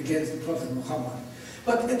being against the Prophet Muhammad.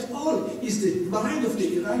 But at all, is the mind of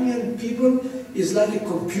the Iranian people is like a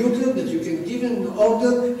computer that you can give an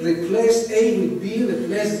order, replace A with B,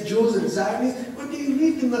 replace Jews and Zionists. When they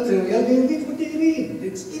read the material, they read what they read.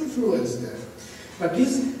 It's influence there. But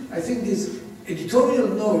I think this editorial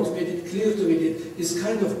note made it clear to me that this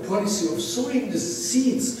kind of policy of sowing the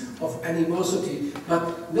seeds of animosity,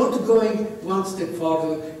 but not going one step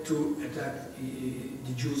further to attack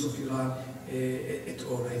the Jews of Iran at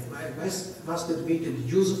all. I must admit that the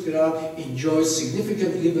Jews of Iran enjoy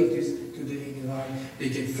significant liberties today in Iran. They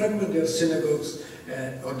can frequent their synagogues.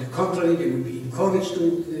 On the contrary, they will be encouraged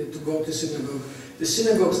to go to synagogue. The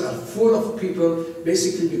synagogues are full of people,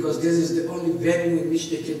 basically because this is the only venue in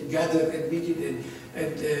which they can gather and meet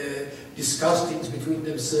and discuss things between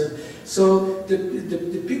themselves. So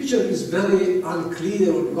the picture is very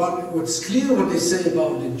unclear. What's clear what they say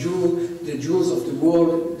about the Jews of the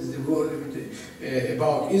world,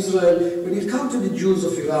 about Israel. When it comes to the Jews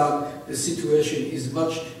of Iran, the situation is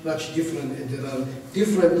much different, and there are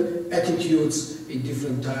different attitudes in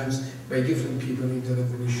different times by different people in the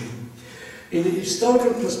revolution. In the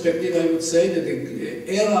historical perspective, I would say that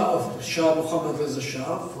the era of Shah Muhammad Reza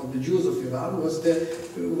Shah for the Jews of Iran was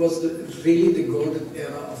really the golden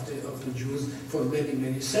era of the Jews for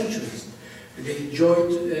many centuries. They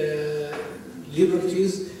enjoyed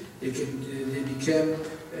liberties. They became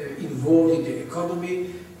involved in the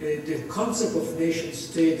economy. The concept of nation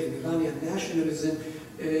state and Iranian nationalism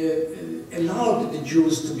allowed the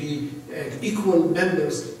Jews to be equal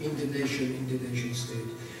members in the nation state.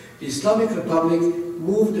 The Islamic Republic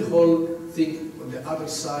moved the whole thing on the other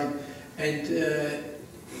side, and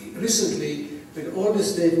recently, when all the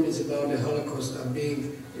statements about the Holocaust are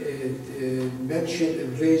being mentioned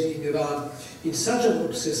and raised in Iran in such an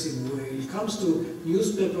obsessive way, it comes to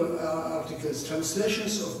newspaper articles,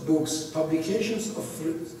 translations of books, publications of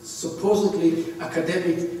supposedly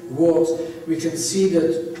academic works, we can see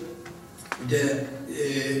that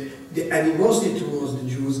the animosity towards the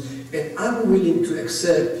Jews and unwilling to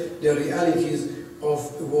accept the realities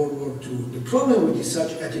of World War II. The problem with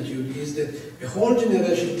such attitude is that a whole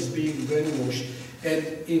generation is being brainwashed and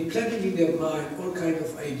implanted in their mind all kinds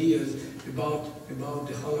of ideas about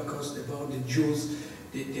the Holocaust, about the Jews,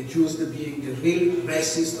 the Jews being the real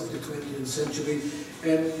racists of the 20th century.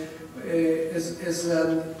 And as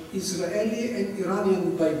an Israeli and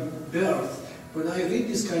Iranian by birth, when I read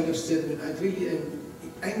this kind of statement, I really am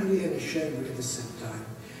angry and ashamed at the same time.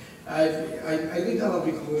 I read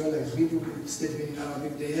Arabic well, I read statement in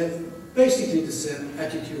Arabic. They have basically the same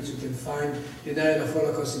attitudes. You can find denial of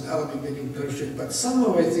Holocaust in Arabic than in Persian, but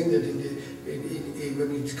somehow I think that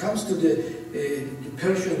when it comes to the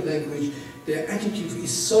Persian language, their attitude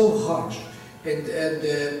is so harsh, and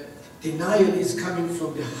denial is coming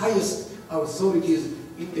from the highest authorities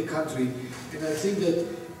in the country. And I think that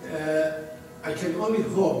I can only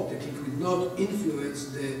hope that it will not influence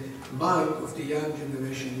the mind of the young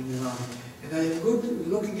generation in Iran. And I am good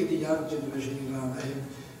looking at the young generation in Iran. I have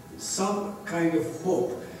some kind of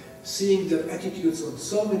hope, seeing their attitudes on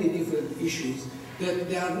so many different issues, that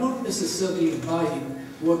they are not necessarily buying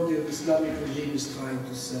what the Islamic regime is trying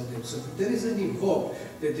to sell them. So if there is any hope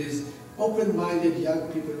that these open-minded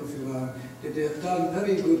young people of Iran, that they have done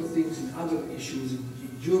very good things in other issues, in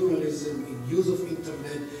journalism, in use of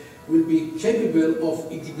internet, will be capable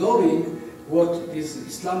of ignoring what this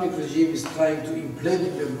Islamic regime is trying to implant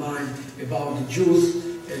in their mind about the Jews,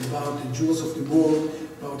 and about the Jews of the world,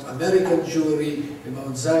 about American Jewry,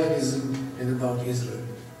 about Zionism, and about Israel.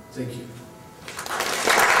 Thank you.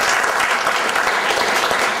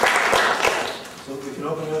 So we can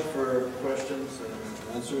open it up for questions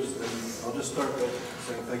and answers, and I'll just start by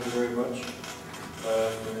saying thank you very much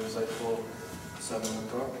for an insightful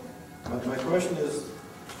seminar. My question is,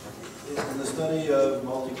 in the study of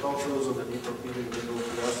multiculturalism and ecofeeding legal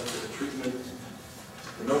philosophy, the treatment,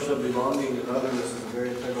 the notion of belonging and otherness is a very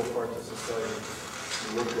integral part of society.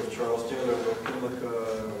 The work of Charles Taylor, Will Pimlica,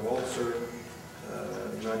 Walzer,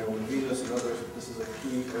 Emmanuel Levinas, and others, this is a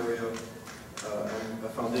key area and a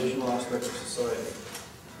foundational aspect of society.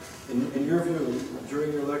 In your view,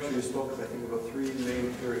 during your lecture you spoke, I think, about three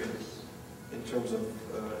main periods in terms of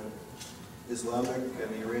Islamic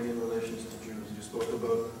and Iranian relations to Jews. You spoke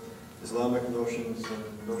about Islamic notions and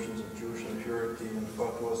notions of Jewish impurity and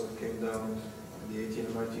fatwas that came down in the 18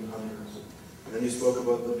 and 1900s. And then you spoke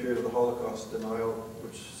about the period of the Holocaust denial,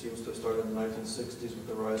 which seems to have started in the 1960s with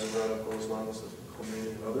the rise of radical Islamists,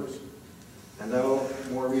 Khomeini and others. And now,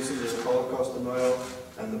 more recently, the Holocaust denial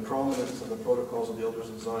and the prominence of the protocols of the Elders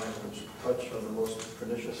of Zion, which touch on the most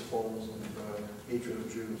pernicious forms of hatred of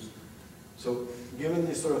Jews. So, given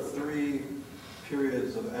these sort of three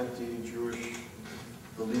periods of anti-Jewish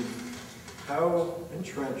belief, how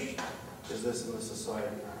entrenched is this in the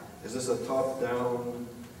society? Is this a top-down,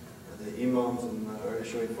 the imams are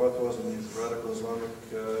issuing fatwas and these radical Islamic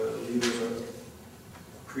leaders are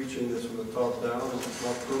preaching this from the top down and it's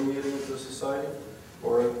not permeating into society?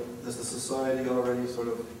 Or is the society already sort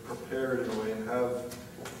of prepared in a way and have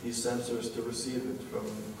these censors to receive it from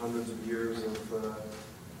hundreds of years of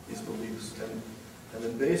these beliefs? And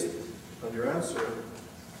then based on your answer,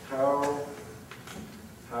 how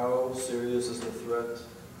serious is the threat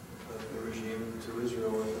of the regime to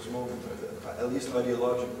Israel at this moment? At least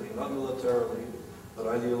ideologically, not militarily, but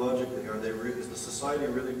ideologically, is the society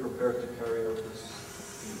really prepared to carry out this?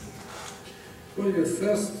 Well, your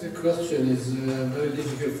first question is very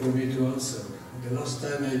difficult for me to answer. The last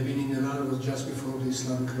time I've been in Iran was just before the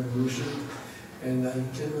Islamic Revolution, and I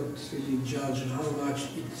cannot really judge how much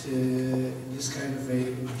this kind of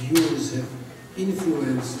views have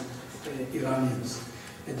influenced Iranians.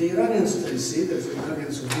 And the Iranians, I see, that the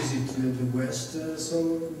Iranians who visit the West,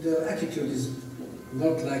 so their attitude is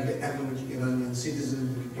not like the average Iranian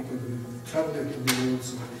citizen, people who travel to the world,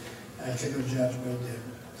 so I cannot judge by them.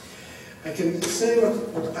 I can say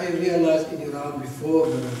what I realized in Iran before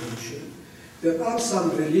the revolution. There are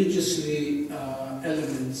some religiously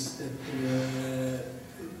elements that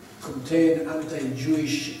contain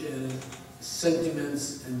anti-Jewish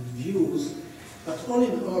sentiments and views, but all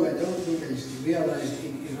in all, I don't think I realized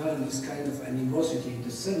in Iran this kind of animosity in the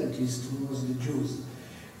 70s towards the Jews.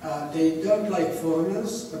 They don't like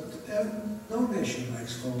foreigners, but no nation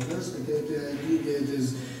likes foreigners. But the idea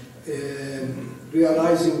is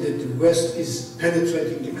realizing that the West is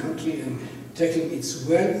penetrating the country and taking its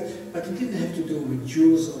wealth, but it didn't have to do with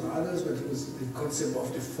Jews or others, but it was the concept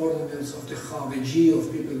of the foreigners, of the Khariji,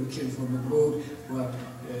 of people who came from abroad who are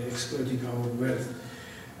exploiting our wealth.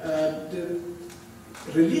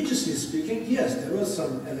 Religiously speaking, yes, there were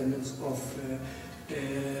some elements of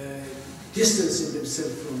distancing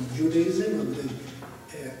themselves from Judaism, and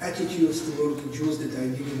attitudes toward the Jews that I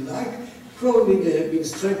didn't like. Probably they have been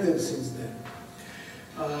strengthened since then.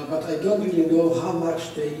 But I don't really know how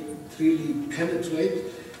much they really penetrate.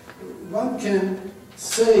 One can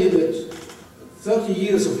say that 30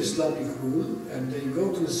 years of Islamic rule, and they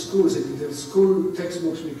go to the schools, and in the school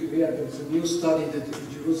textbooks we have, there's a new study that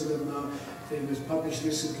in Jerusalem now, it was published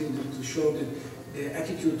recently to show that the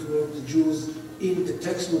attitude toward the Jews in the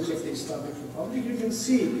textbooks of the Islamic Republic, you can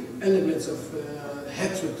see elements of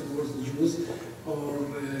hatred towards the Jews, or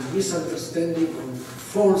misunderstanding or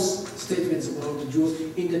false statements about the Jews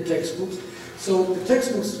in the textbooks. So the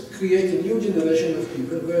textbooks create a new generation of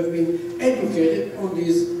people who have been educated on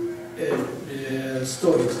these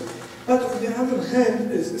stories. But on the other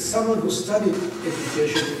hand, as someone who studied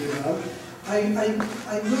education in Iran,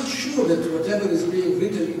 I'm not sure that whatever is being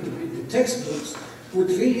written in the textbooks would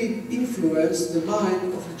really influence the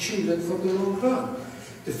mind of the children for the long run.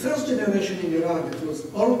 The first generation in Iran, that was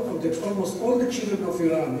almost all the children of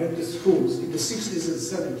Iran went to schools in the 60s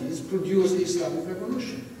and 70s, produced the Islamic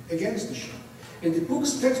Revolution against the Shah. And the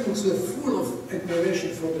textbooks were full of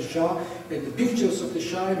admiration for the Shah, and the pictures of the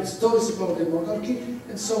Shah, and the stories about the monarchy,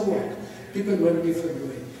 and so on. People went a different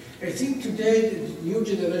way. I think today the new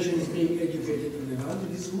generation is being educated in Iran.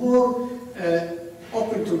 It is more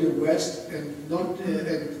open to the West and not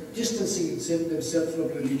distancing themselves from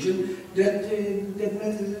religion than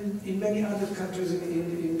in many other countries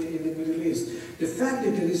in the Middle East. The fact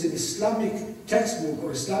that there is an Islamic textbook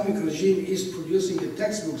or Islamic regime is producing the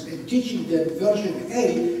textbooks and teaching them version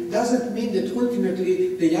A doesn't mean that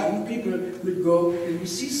ultimately the young people will go, and we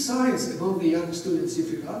see signs among the young students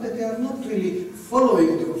in Iran that they are not really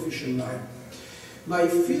following the official line. My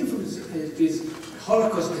fear for this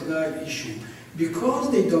Holocaust denial issue, because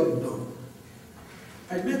they don't know.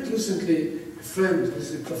 I met recently a friend who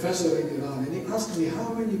is a professor in Iran, and he asked me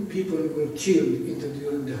how many people were killed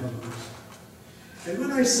during the Holocaust. And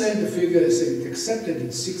when I said the figure, I said it's accepted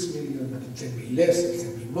in 6 million, but it can be less, it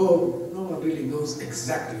can be more. No one really knows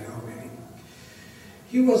exactly how many.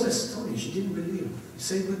 He was astonished, he didn't believe. He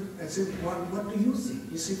said, I said, what do you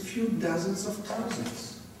think? He said, a few dozens of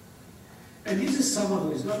thousands. And this is someone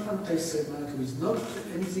who is not anti-Semite, who is not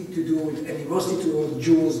anything to do with animosity towards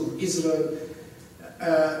Jews or Israel.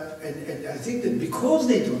 And I think that because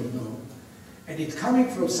they don't know, and it coming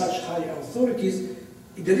from such high authorities,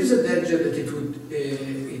 there is a danger that it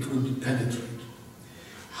would penetrate.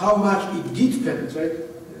 How much it did penetrate,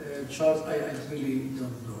 Charles, I really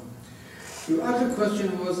don't know. Your other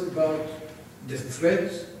question was about the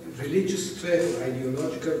threat, religious threat, or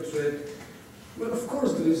ideological threat. Well, of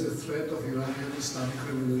course there is a threat of Iranian Islamic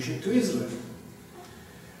Revolution to Israel.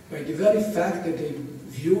 By the very fact that they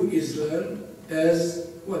view Israel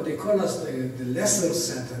as, well, they call us the lesser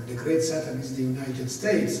Satan. The great Satan is the United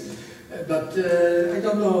States. But I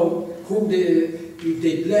don't know if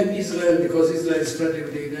they blame Israel because Israel is friendly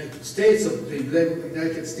with the United States, or they blame the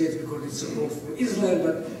United States because it's support for Israel,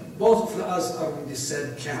 but both of us are in the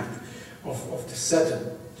same camp of the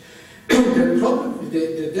Satan. The problem,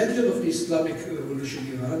 the danger of the Islamic Revolution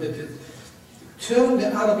in Iran, that it turned the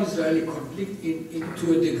Arab-Israeli conflict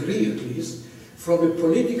into a degree at least, from a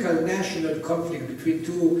political national conflict between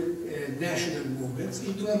two national movements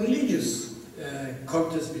into a religious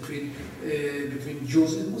contest between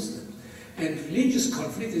Jews and Muslims. And religious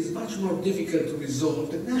conflict is much more difficult to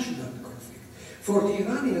resolve than national conflict. For the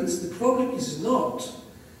Iranians, the problem is not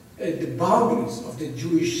the boundaries of the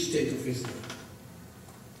Jewish state of Israel.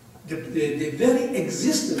 The very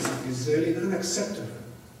existence of Israel is unacceptable.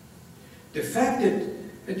 The fact that,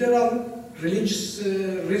 and there are religious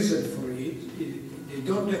reasons for it, they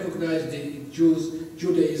don't recognize the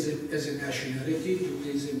Judaism as a nationality.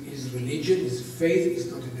 Judaism is religion, is faith,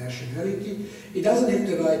 is not a nationality. It doesn't have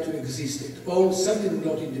the right to exist at all, certainly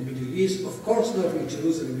not in the Middle East, of course not with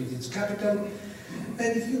Jerusalem as its capital.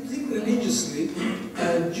 And if you think religiously,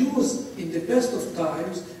 Jews in the best of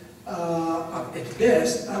times, at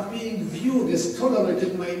best, are being viewed as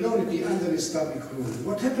tolerated minority under Islamic rule.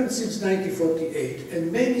 What happened since 1948,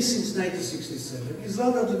 and maybe since 1967, is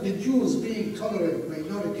rather than the Jews being tolerated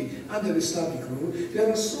minority under Islamic rule, there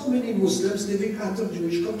are so many Muslims living under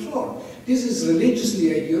Jewish control. This is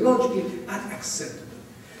religiously, ideologically unacceptable.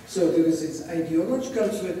 So there is this ideological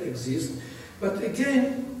threat exists, but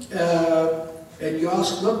again, and you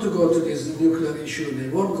ask not to go to this nuclear issue, and they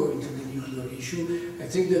won't go into the nuclear issue. I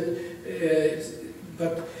think that,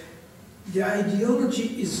 but the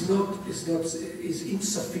ideology is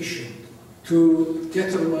insufficient to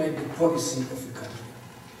determine the policy of the country.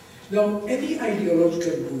 Now, any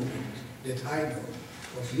ideological movement that I know,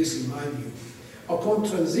 or at least in my view, upon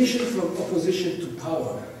transition from opposition to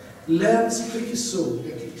power, learns pretty soon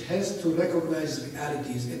that it has to recognize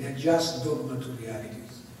realities and adjust dogma to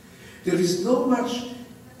realities. There is no much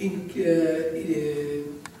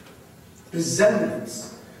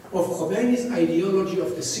resemblance of Khomeini's ideology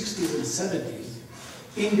of the 60s and 70s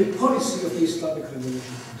in the policy of the Islamic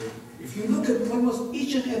Revolution today. If you look at almost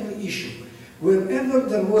each and every issue, wherever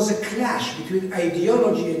there was a clash between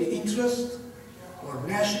ideology and interest, or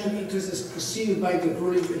national interest as perceived by the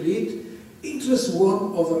ruling elite, interest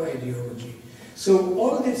won over ideology. So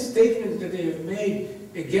all the statements that they have made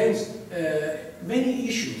against many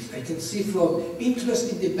issues, I can see from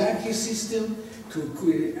interest in the banking system,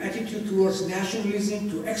 to attitude towards nationalism,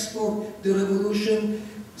 to export the revolution,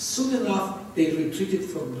 soon enough they retreated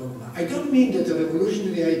from dogma. I don't mean that the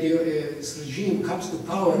revolutionary regime comes to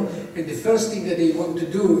power and the first thing that they want to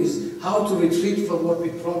do is how to retreat from what we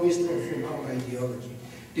promised or from our ideology.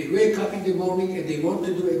 They wake up in the morning and they want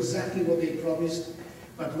to do exactly what they promised,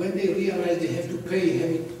 but when they realize they have to pay a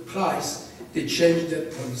heavy price, they change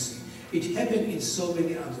their policy. It happened in so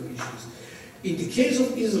many other issues. In the case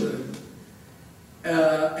of Israel,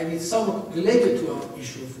 and it's somewhat related to our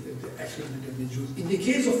issue of the achievement of the Jews. In the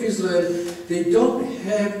case of Israel, they don't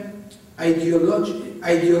have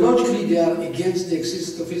ideologically they are against the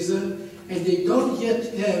existence of Israel, and they don't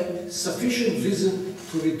yet have sufficient reason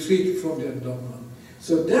to retreat from their dogma.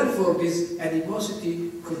 So therefore this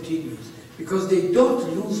animosity continues, because they don't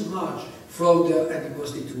lose much from their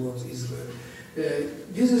animosity towards Israel.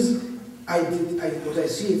 This is, what I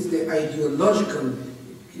see, it's the ideological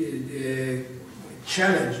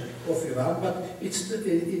challenge of Iran, but it's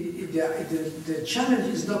the challenge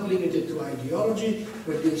is not limited to ideology,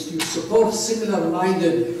 but you support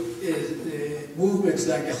similar-minded movements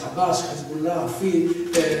like the Hamas, Hezbollah,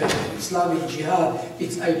 Islamic Jihad.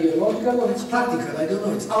 It's ideological or it's practical, I don't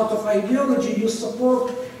know. It's out of ideology, you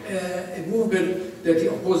support a movement that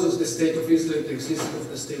opposes the state of Israel, the existence of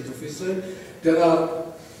the state of Israel. There are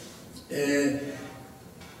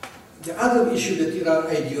the other issue that Iran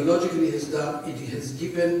ideologically has done, it has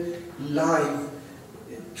given life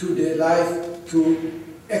to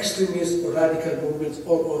extremist or radical movements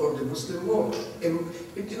all over the Muslim world. And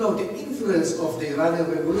you know, the influence of the Iranian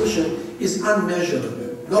Revolution is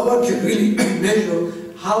unmeasurable. No one can really measure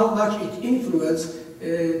how much it influenced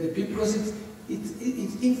the people, because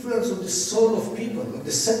it influenced on the soul of people, on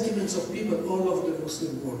the sentiments of people all over the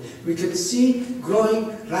Muslim world. We can see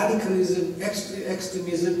growing radicalism,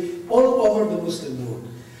 extremism all over the Muslim world.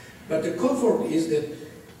 But the comfort is that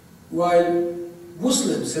while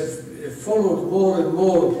Muslims have followed more and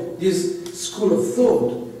more this school of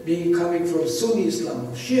thought, being coming from Sunni Islam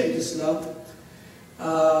or Shia Islam,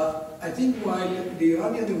 I think while the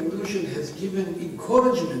Iranian Revolution has given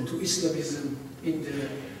encouragement to Islamism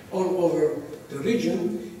all over the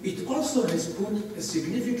region, it also has put a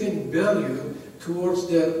significant barrier towards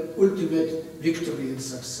their ultimate victory and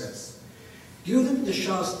success. During the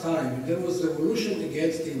Shah's time, there was revolution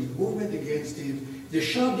against him, movement against him. The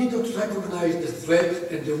Shah did not recognize the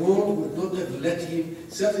threat, and the world would not have let him,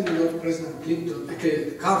 certainly not President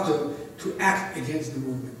Carter, to act against the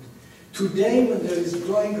movement. Today, when there is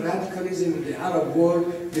growing radicalism in the Arab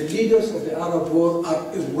world, the leaders of the Arab world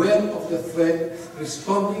are aware of the threat,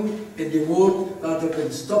 responding, and the world, rather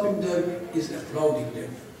than stopping them, is applauding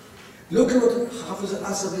them. Look at what Hafiz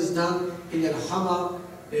al-Assad has done in Al-Hama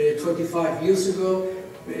 25 years ago.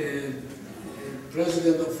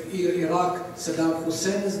 President of Iraq, Saddam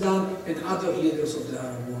Hussein, has done, and other leaders of the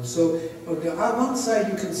Arab world. So on the one side,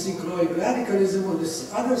 you can see growing radicalism. On the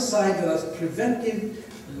other side, there are preventive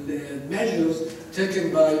measures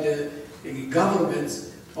taken by the governments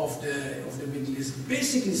of the Middle East.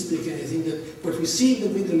 Basically speaking, I think that what we see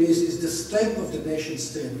in the Middle East is the strength of the nation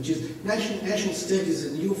state, which is nation state is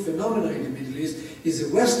a new phenomenon in the Middle East, is a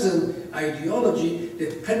Western ideology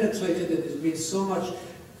that penetrated and has been so much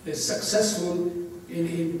successful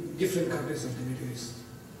in different countries of the Middle East.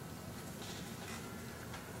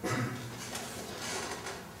 I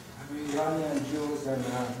mean, Iranian Jews, and I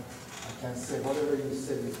can say whatever you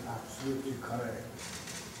said is absolutely correct.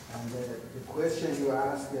 And the question you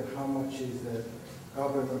asked is how much is the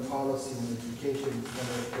government policy and education is going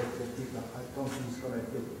to affect the people. I don't think it's going to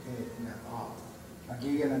affect anything at all. I'll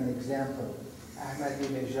give you an example.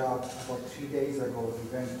 Ahmadinejad, about 3 days ago, he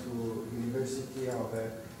went to University of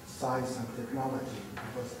Science and Technology. He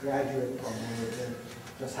was graduate from there.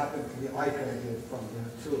 Just happened to be I graduate from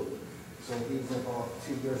there too. So he's about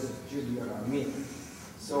 2 years junior than me.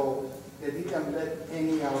 So they didn't let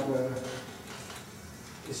any of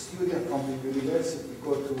the student from the university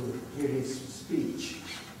go to hear his speech.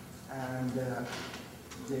 And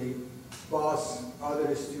they boss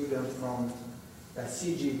other students from that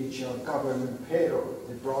CG, which are government payroll,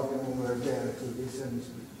 they brought them over there to this and this.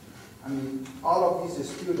 I mean, all of these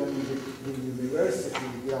students in the university,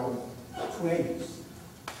 they are twins.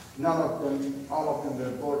 None of them, all of them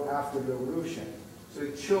were born after the revolution. So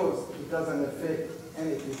it shows it doesn't affect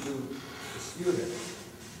anything to the students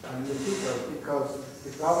and the people because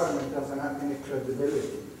the government doesn't have any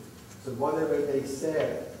credibility. So whatever they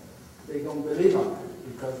say, they don't believe on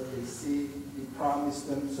it because they see we promised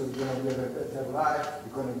them so you're going to live a better life,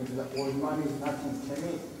 you're going to give the old money, nothing to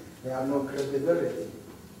me. They have no credibility.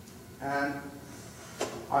 And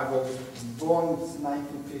I was born in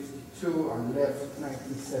 1952 and left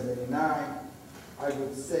 1979. I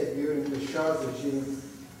would say during the Shah's regime,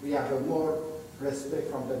 we have a more respect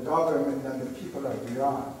from the government than the people of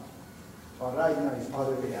Iran. But right now it's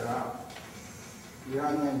other way around.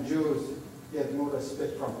 Iranian Jews get more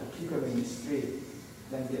respect from the people in the street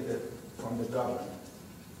than get it from the government.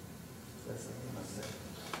 That's what I must say.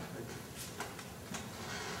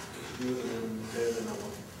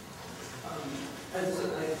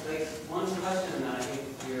 Like one question that I think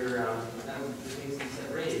the things you said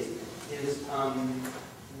raised is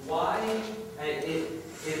why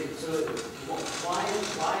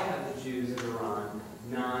have the Jews in Iran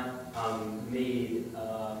not made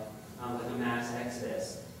like a mass exodus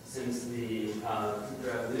since the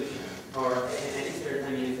revolution? Or and if they're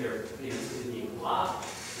being blocked,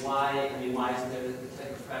 why isn't there the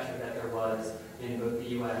type of pressure that there was in both the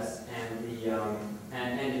U.S. and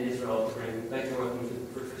in Israel to bring, like they're working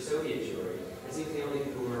for Soviet Jewry? It seems the only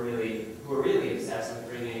people who are really obsessed with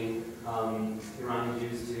bringing Iranian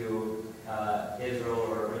Jews to Israel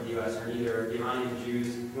or the U.S. are neither the Iranian Jews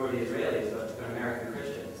nor the Israelis, but American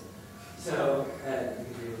Christians. So,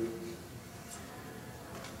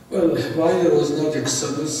 well, why there was not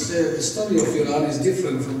exodus? The story of Iran is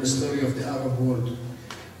different from the story of the Arab world.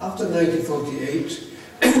 After 1948,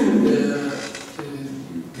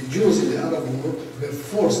 the Jews in the Arab world were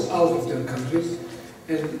forced out of their countries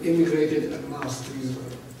and immigrated en masse to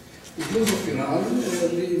Israel. The Jews of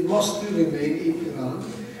Iran mostly remained in Iran,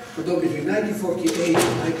 although between 1948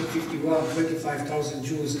 and 1951, 25,000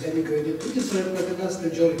 Jews emigrated to Israel, but the vast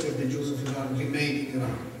majority of the Jews of Iran remained in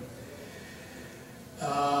Iran.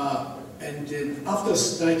 And after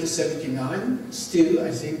 1979, still,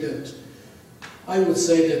 I think that I would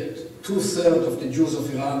say that 2/3 of the Jews of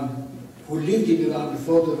Iran who lived in Iran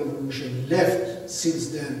before the revolution left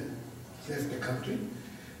the country.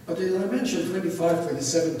 But as I mentioned,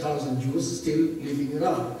 27,000 Jews still live in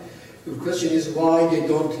Iran. The question is why they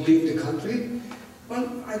don't leave the country. Well,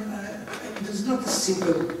 there's not a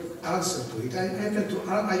simple answer to it.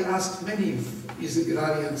 I asked many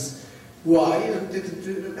Iranians why, and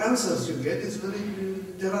the answers you get is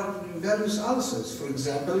there are various answers. For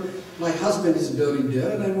example, my husband is buried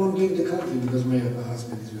there and I won't leave the country because my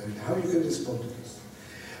husband is buried there. How you can respond to this?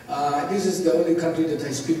 This is the only country that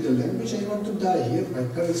I speak the language. I want to die here. My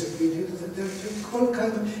parents have been here. There's all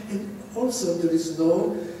kind of, and also there is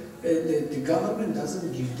no, the government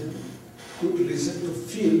doesn't give them good reason to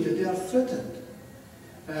feel that they are threatened.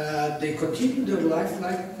 They continue their life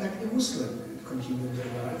like the Muslims continue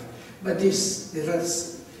their life. But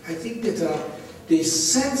I think that they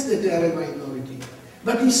sense that they are a minority.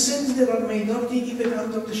 But they sense they are a minority even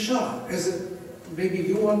under the Shah. Maybe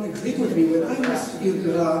you won't agree with me, when I was in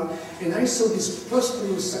Iran and I saw this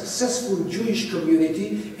prosperous, successful Jewish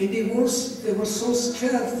community, and they were so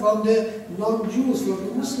scared from the non-Jews, from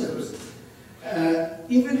the Muslims.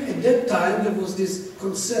 Even at that time there was this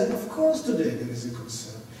concern. Of course today there is a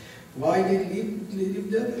concern. Why they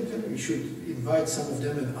live there? We should invite some of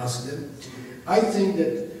them and ask them. I think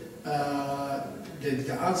that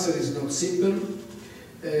the answer is not simple,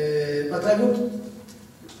 but I would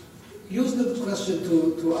use the question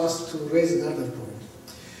to raise another point.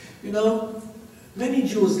 You know, many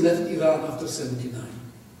Jews left Iran after '79.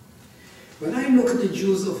 When I look at the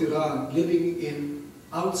Jews of Iran living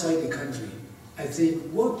outside the country, I think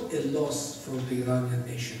what a loss for the Iranian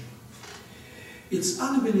nation. It's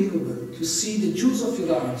unbelievable to see the Jews of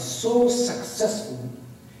Iran so successful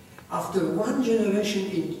after one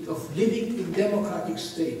generation of living in democratic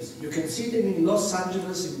states. You can see them in Los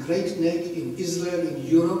Angeles, in Great Neck, in Israel, in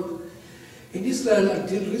Europe. In Israel,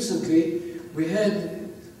 until recently, we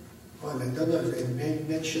had, well, I don't know if I may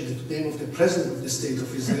mention the name of the president of the state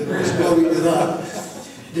of Israel, who was born in Iran.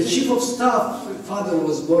 The chief of staff father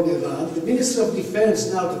was born in Iran. The minister of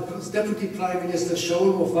defense, now the deputy prime minister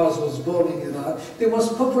Shaul Mofaz, was born in Iran. The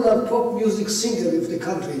most popular pop music singer of the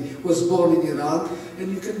country was born in Iran.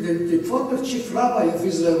 And the former chief rabbi of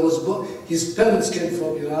Israel was born, his parents came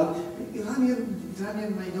from Iran.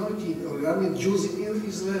 Iranian minority or Iranian Jews in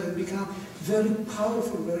Israel have become very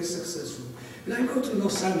powerful, very successful. When I go to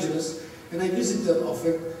Los Angeles, and I visit them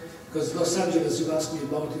often, because Los Angeles, you asked me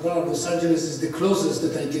about Iran, Los Angeles is the closest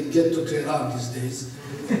that I can get to Tehran these days.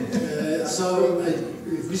 So I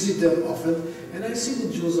visit them often, and I see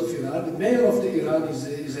the Jews of Iran. The mayor of the Iran is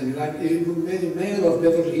an Iranian, the mayor of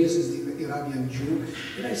Beverly Hills is the Iranian Jew,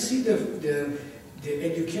 and I see the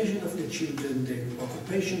education of the children, the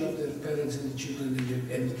occupation of their parents and the children,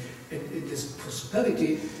 and this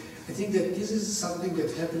prosperity. I think that this is something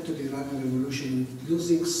that happened to the Iranian Revolution,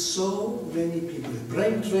 losing so many people. The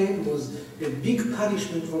brain drain was a big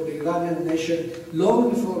punishment for the Iranian nation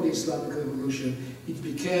long before the Islamic Revolution. It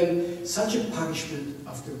became such a punishment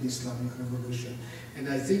after the Islamic Revolution. And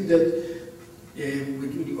I think that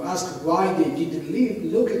when you ask why they didn't leave,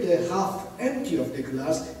 look at the half empty of the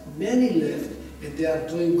glass. Many left, and they are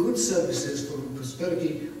doing good services for the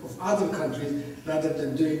prosperity of other countries rather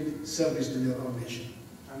than doing service to their own nation.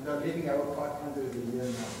 And they're living about 500 a year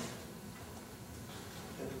now.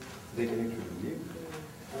 They can actually live?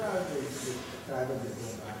 They travel, they go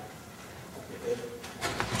back.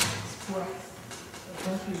 Well,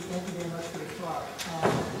 thank you very much for the talk. I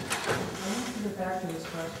want to get back to this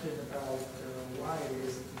question about why it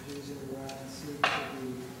is that the Jews in Iran seem to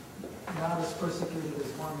be not as persecuted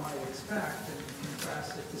as one might expect, and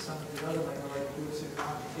contrast it to some of the other minority groups in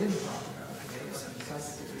Iran who didn't talk about it,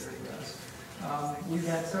 we've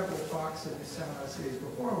had several talks in the seminar series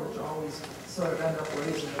before, which always sort of end up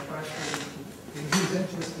raising the question in whose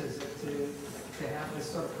interest is it to have this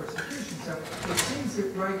sort of persecution. So it seems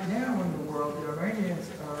that right now in the world, the Iranians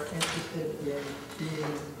are interested in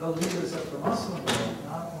being the leaders of the Muslim world,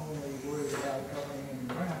 not only worried about governing in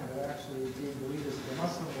Iran, but actually being the leaders of the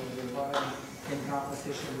Muslim world, dividing in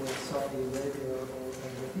competition with Saudi Arabia or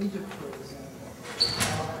with Egypt, for example.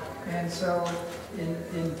 And so,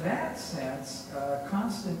 in that sense,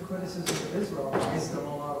 constant criticism of Israel buys them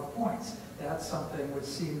a lot of points. That's something which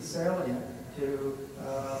seems salient to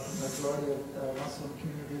the majority of Muslim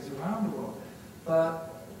communities around the world.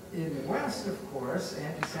 But in the West, of course,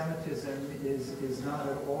 anti-Semitism is not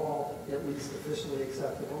at all, at least officially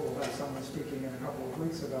acceptable. We'll have someone speaking in a couple of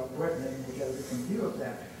weeks about Britain, and we get a different view of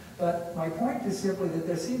that. But my point is simply that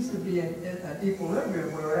there seems to be an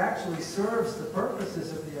equilibrium where it actually serves the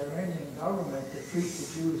purposes of the Iranian government to treat the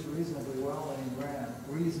Jews reasonably well in Iran,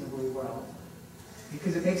 reasonably well,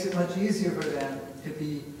 because it makes it much easier for them to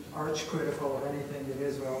be arch-critical of anything that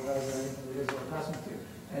Israel does or anything that Israel doesn't do.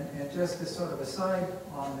 And just as sort of a side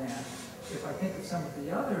on that, if I think of some of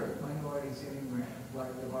the other minorities in Iran,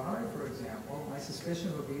 like the Baha'i, for example, my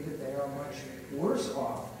suspicion would be that they are much worse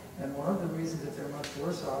off. And one of the reasons that they're much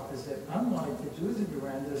worse off is that, unlike the Jews in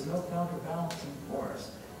Iran, there's no counterbalancing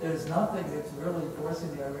force. There's nothing that's really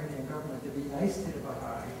forcing the Iranian government to be nice to the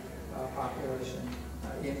Baha'i population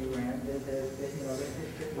in Iran.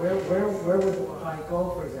 Where would the Baha'i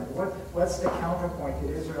go, for example? What's the counterpoint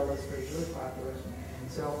that Israel is for the Jewish population?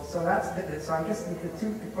 So I guess the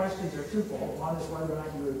questions are twofold. One is whether or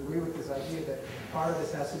not you agree with this idea that part of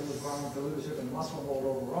this has to do with growing the leadership in the Muslim world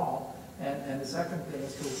overall. And the second thing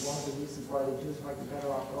is one of the reasons why the Jews might be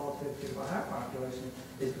better off relative to the Baha'i population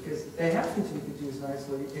is because they have to treat the Jews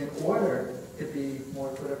nicely in order to be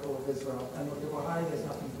more critical of Israel. And with the Baha'i, there's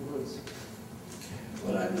nothing to lose.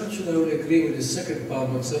 Well, I'm not sure I would agree with the second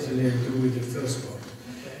part, but certainly I do with the first part.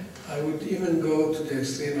 Okay. I would even go to the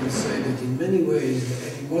extreme and say that in many ways the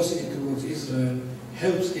animosity towards Israel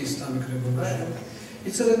helps the Islamic Revolution.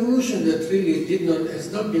 It's a revolution that really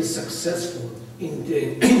has not been successful in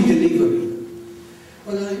delivery.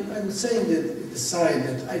 Well, I'm saying that aside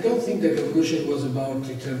that I don't think the revolution was about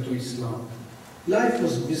return to Islam. Life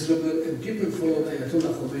was miserable, and people followed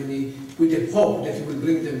Ayatollah Khomeini with the hope that he would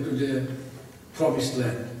bring them to the promised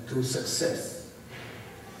land, to success.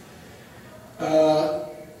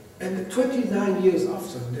 And 29 years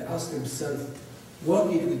after, they asked themselves, what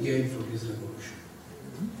did we gain from this revolution?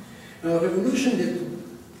 A revolution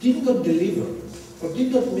that did not deliver, or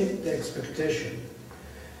did not meet the expectation.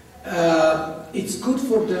 It's good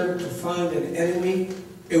for them to find an enemy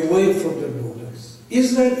away from their borders.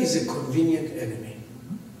 Israel is a convenient enemy.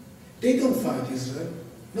 They don't fight Israel.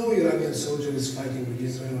 No Iranian soldier is fighting with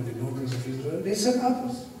Israel on the borders of Israel. They send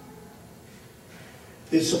others.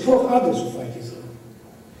 They support others who fight Israel.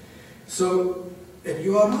 So, and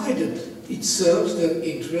you are right that it serves their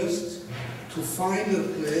interest to find a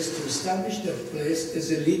place, to establish that place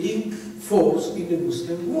as a leading force in the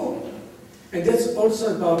Muslim world. And that's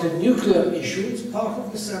also about a nuclear issue. It's part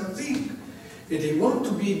of the same thing. If they want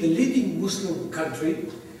to be the leading Muslim country,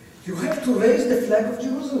 you have to raise the flag of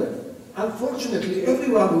Jerusalem. unfortunately,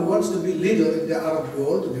 everyone who wants to be leader in the Arab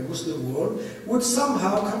world, the Muslim world, would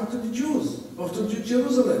somehow come to the Jews, or to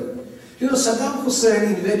Jerusalem. You know, Saddam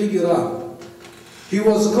Hussein invaded Iran. He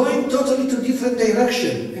was going totally to different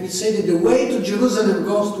direction, and he said that the way to Jerusalem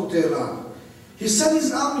goes to Tehran. He sent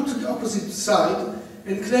his army to the opposite side,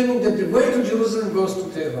 and claiming that the way to Jerusalem goes to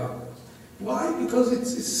Tehran. Why? Because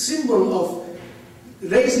it's a symbol of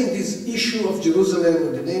raising this issue of Jerusalem,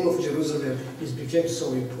 and the name of Jerusalem became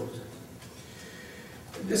so important.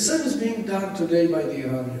 The same is being done today by the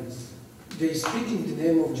Iranians. They speak in the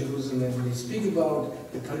name of Jerusalem, they speak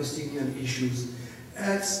about the Palestinian issues.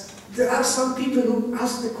 There are some people who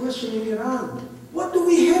ask the question in Iran, what do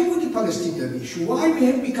we have with the Palestinian issue? Why we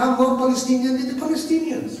have become more Palestinian than the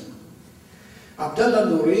Palestinians? Abdullah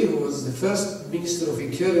Nouri, who was the first Minister of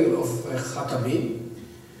Interior of Khatami,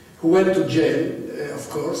 who went to jail, of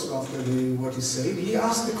course, after what he said, he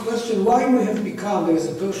asked the question, why we have become, there is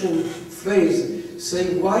a Persian phrase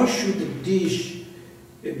saying, why should the dish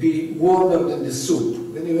be warmer than the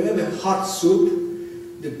soup? When you have a hot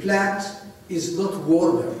soup, the plate is not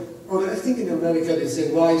warmer. Or I think in America they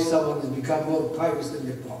say, why someone has become more pious than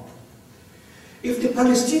the Pope. If the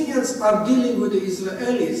Palestinians are dealing with the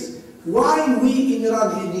Israelis, why we in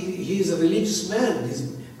Iran, he is a religious man,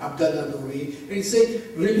 this Abdullah Nouri, and he said,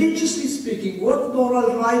 religiously speaking, what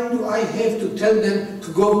moral right do I have to tell them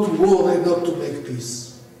to go to war and not to make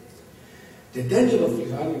peace? The danger of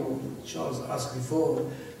Iran, you know, Charles asked before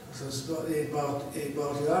about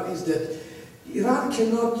Iran, is that Iran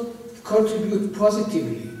cannot contribute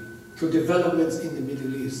positively to developments in the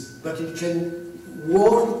Middle East, but it can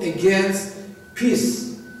work against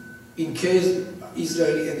peace in case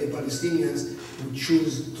Israeli and the Palestinians would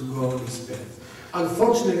choose to go on this path.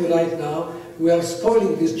 Unfortunately, right now, we are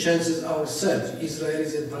spoiling these chances ourselves,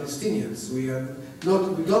 Israelis and Palestinians. We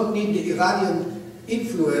don't need the Iranian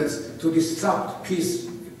influence to disrupt peace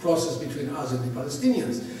process between us and the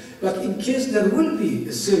Palestinians. But in case there will be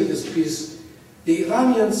a serious peace, the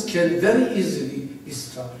Iranians can very easily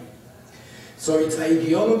disrupt it. So it's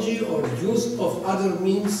ideology or use of other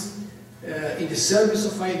means in the service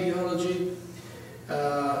of ideology.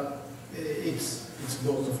 It's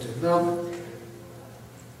both of them. Now,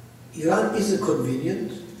 Iran is a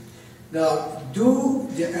convenient. Now, do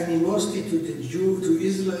the animosity to the Jew, to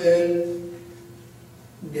Israel,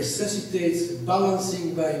 necessitates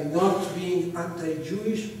balancing by not being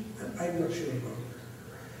anti-Jewish? I'm not sure about it.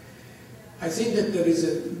 I think that there is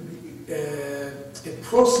a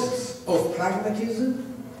process of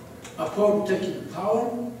pragmatism upon taking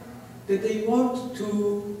power that they want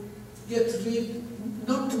to get rid,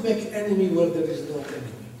 not to make enemy where there is no enemy.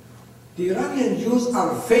 The Iranian Jews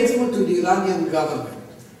are faithful to the Iranian government.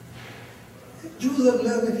 Jews have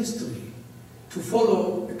learned history to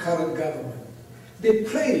follow the current government. They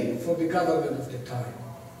pray for the government of the time,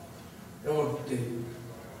 or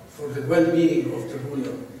for the well-being of the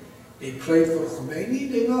ruler. They prayed for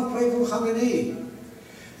Khomeini, they now pray for Khamenei.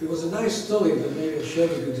 There was a nice story that maybe I'll share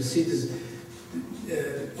with you to see this,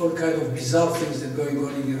 all kind of bizarre things that are going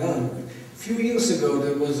on in Iran. A few years ago,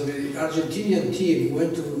 there was an Argentinian team who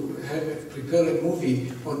went to prepare a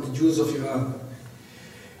movie on the Jews of Iran.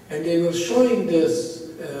 And they were showing this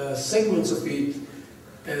segments of it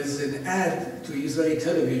as an ad to Israeli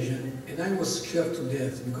television, and I was scared to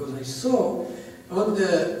death because I saw on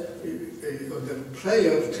the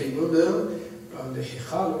prayer table there, on the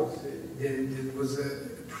Hichal, there was a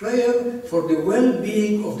prayer for the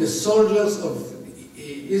well-being of the soldiers of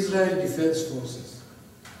Israel Defense Forces.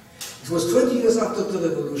 It was 20 years after the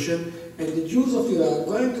revolution, and the Jews of Iran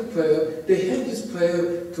going to prayer, they had this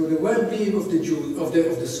prayer to the well-being of the Jews, of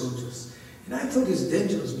the soldiers. And I thought it's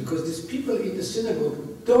dangerous because these people in the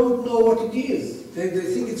synagogue don't know what it is. They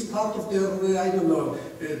think it's part of their, I don't know,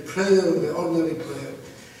 prayer, the ordinary prayer.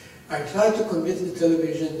 I tried to convince the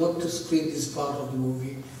television not to screen this part of the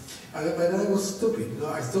movie, but I was stupid. No?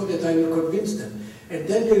 I thought that I will convince them. And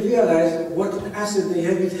then they realized what an asset they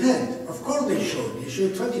have in hand. Of course they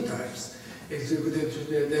showed 20 times.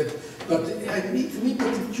 But I mean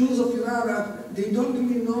that the Jews of Iran, they don't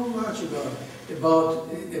really know much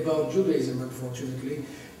about Judaism, unfortunately,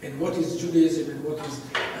 and what is Judaism and what is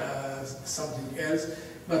something else.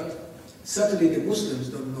 But certainly the Muslims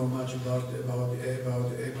don't know much about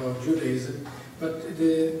Judaism. But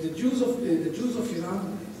the Jews of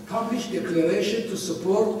Iran published a declaration to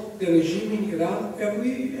support the regime in Iran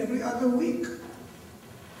every other week.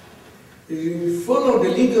 You follow the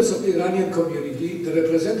leaders of the Iranian community, the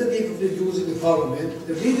representative of the Jews in the parliament,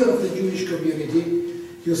 the leader of the Jewish community.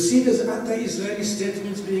 You see these anti-Israeli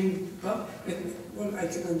statements being, and, well, I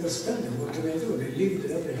can understand them. What can I do? They live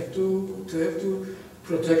there. They have to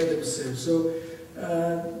protect themselves. So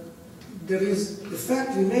the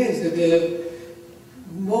fact remains that there are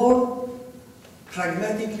more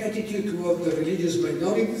pragmatic attitude toward the religious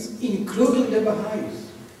minorities, including the Baha'is.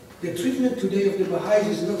 The treatment today of the Baha'is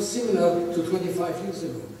is not similar to 25 years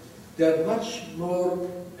ago. They are much more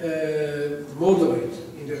moderate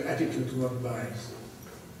in their attitude toward Baha'is.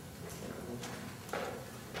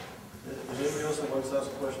 Does anybody else that wants to ask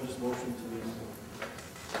a question, just motion to leave?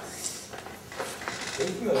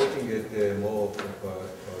 If we are looking at a more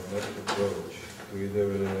pragmatic approach to either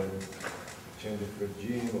change of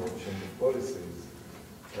regime or change of policies,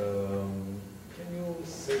 can you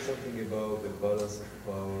say something about the balance of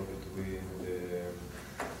power between the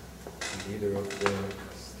leader of the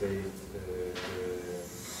state, the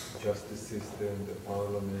justice system, the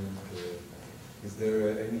parliament? Is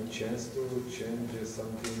there any chance to change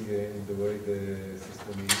something in the way the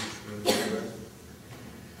system is in Israel?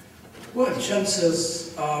 Well,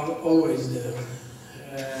 chances are always there.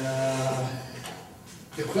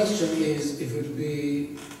 The question is if it will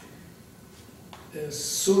be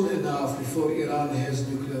soon enough before Iran has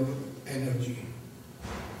nuclear energy,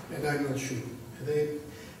 and I'm not sure. They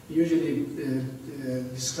usually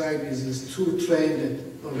describe this as two trains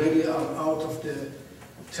that already are out of the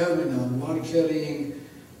terminal, one carrying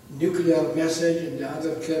nuclear message and the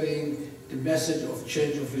other carrying the message of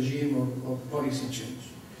change of regime or policy change.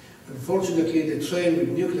 Unfortunately, the train with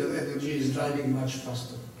nuclear energy is driving much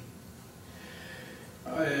faster.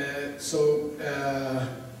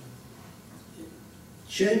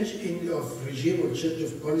 Change of regime or change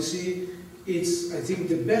of policy, it's, I think,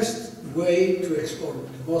 the best way to export,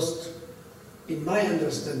 the most, in my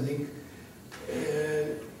understanding,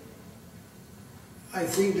 I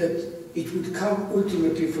think that it would come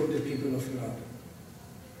ultimately from the people of Iran.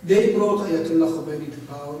 They brought Ayatollah Khomeini to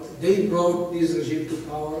power, they brought this regime to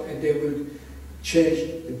power, and they will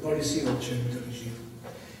change the policy or change the regime.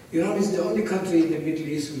 Iran is the only country in the Middle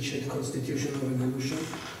East which had constitutional revolution.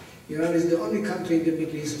 Iran is the only country in the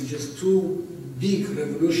Middle East which has two big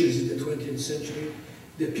revolutions in the 20th century.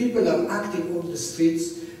 The people are active on the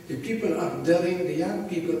streets, the people are daring, the young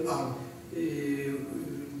people are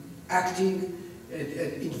acting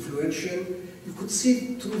and influential. You could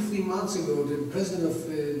see 2-3 months ago, the president of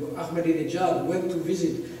Ahmadinejad went to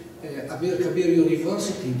visit Amir Kabir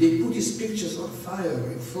University. They put his pictures on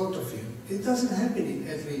fire in front of him. It doesn't happen in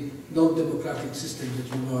every non-democratic system that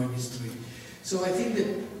you know in history. So I think that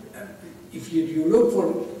if you look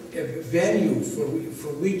for a venue for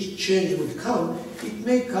which change would come, it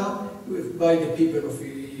may come by the people of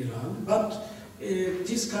Iran, but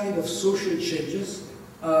these kind of social changes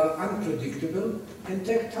are unpredictable and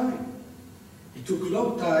take time. It took a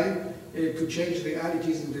long time to change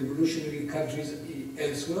realities in revolutionary countries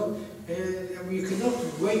elsewhere. We cannot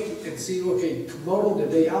wait and see, okay, tomorrow, the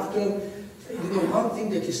day after. You know, one thing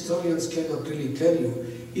that historians cannot really tell you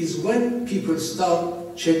is when people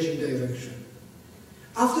start changing direction.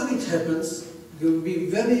 After it happens, there will be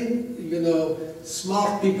very,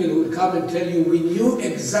 smart people who will come and tell you, we knew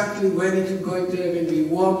exactly when it is going to happen, we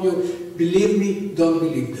warned you, believe me, don't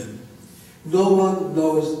believe them. No one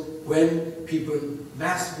knows when people,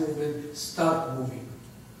 mass movement, start moving.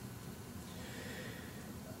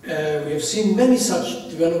 We have seen many such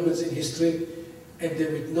developments in history, and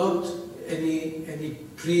there was not any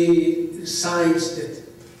pre-signs that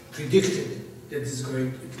predicted that this is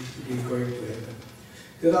going to happen.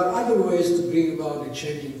 There are other ways to bring about a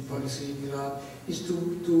change in policy in Iran, is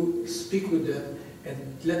to speak with them and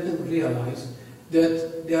let them realize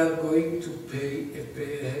that they are going to pay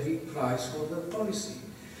a heavy price for their policy.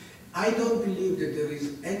 I don't believe that there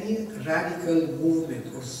is any radical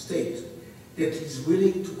movement or state that is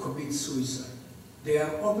willing to commit suicide. They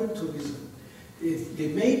are open to reason. They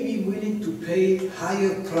may be willing to pay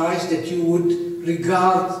higher price that you would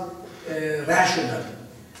regard rational,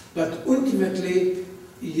 but ultimately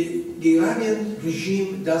the Iranian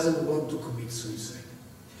regime doesn't want to commit suicide.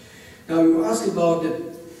 Now you ask about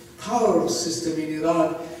the power system in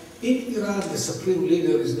Iran. In Iran, the supreme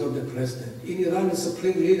leader is not the president. In Iran, the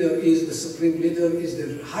supreme leader is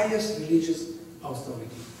the highest religious authority.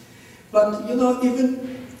 But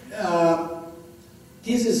even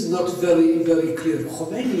this is not very, very clear.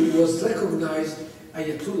 Khomeini was recognized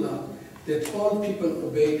Ayatollah that all people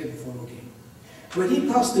obeyed and followed him. When he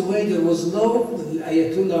passed away, there was no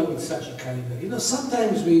Ayatollah with such a caliber.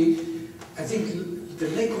 Sometimes I think the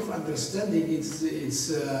lack of understanding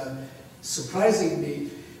is surprising me.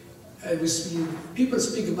 People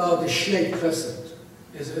speak about the Shiite crescent,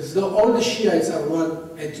 as though all the Shiites are one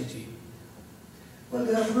entity. Well,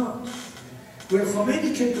 they are not. When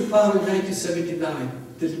Khomeini came to power in 1979,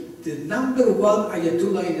 the number one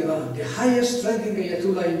Ayatollah in Iran, the highest ranking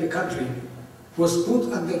Ayatollah in the country, was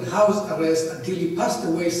put under house arrest until he passed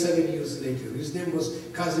away 7 years later. His name was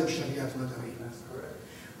Kazem Shariat Madari. That's correct.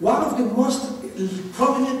 One of the most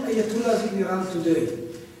prominent Ayatollahs in Iran today,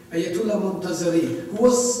 Ayatollah Montazeri, who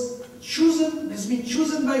has been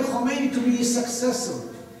chosen by Khomeini to be his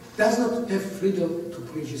successor, does not have freedom to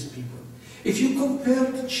preach his people. If you compare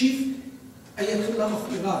the chief Ayatollah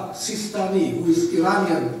of Iraq, Sistani, who is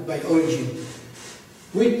Iranian by origin,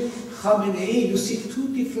 with Khamenei, you see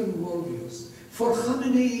two different worldviews. For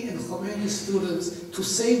Khamenei and Khomeini students, to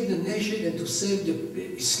save the nation and to save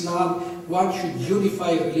Islam, one should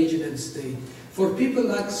unify religion and state. For people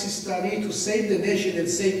like Sistani, to save the nation and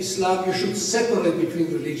save Islam, you should separate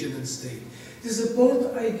between religion and state. This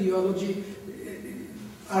both ideology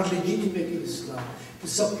are legitimate in Islam. The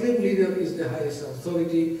supreme leader is the highest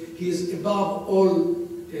authority. He is above all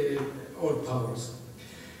powers.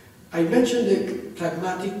 I mentioned the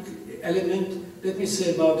pragmatic element. Let me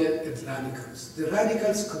say about the radicals. The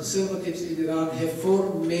radicals, conservatives in Iran, have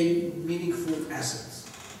four main meaningful assets.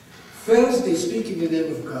 First, they speak in the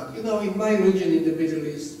name of God. You know, in my region in the Middle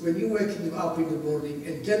East, when you wake up in the morning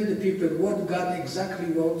and tell the people what God exactly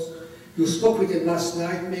wants, you spoke with them last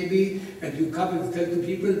night maybe, and you come and tell the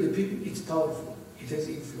people, it's powerful. It has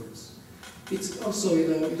influence. It's also, you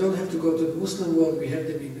know, you don't have to go to the Muslim world. We have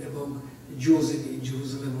them among Jews in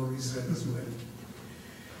Jerusalem or Israel as well.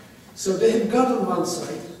 So they have God on one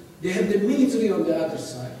side, they have the military on the other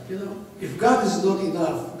side. You know, if God is not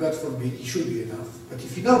enough, God forbid, it should be enough. But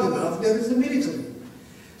if he's not enough, there is the military.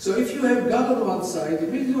 So if you have God on one side, the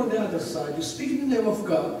military on the other side, you speak in the name of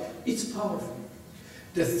God, it's powerful.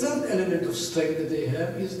 The third element of strength that they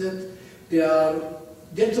have is that they are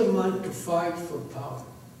determined to fight for power.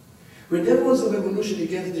 When there was a revolution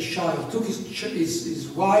against the Shah, he took his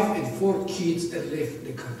wife and 4 kids and left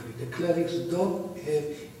the country. The clerics don't have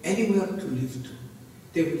anywhere to live to.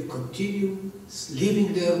 They will continue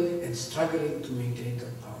living there and struggling to maintain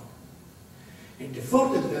their power. And the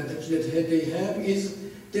fourth advantage that they have is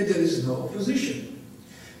that there is no opposition.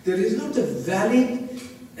 There is not a valid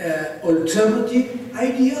alternative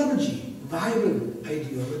ideology, viable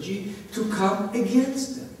ideology, to come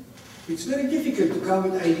against them. It's very difficult to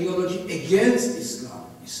come with ideology against Islam,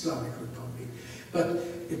 Islamic Republic.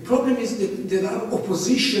 But the problem is that there are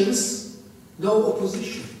oppositions, no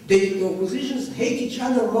opposition. The oppositions hate each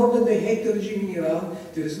other more than they hate the regime in Iran.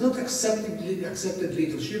 There is not accepted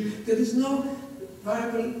leadership. There is no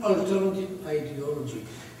viable alternative ideology.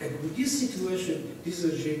 And with this situation, this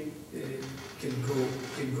regime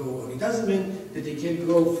can go on. It doesn't mean that they can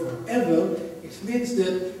go forever. It means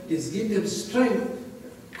that this gives them strength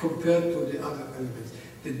compared to the other elements.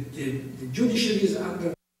 The judiciary is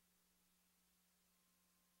under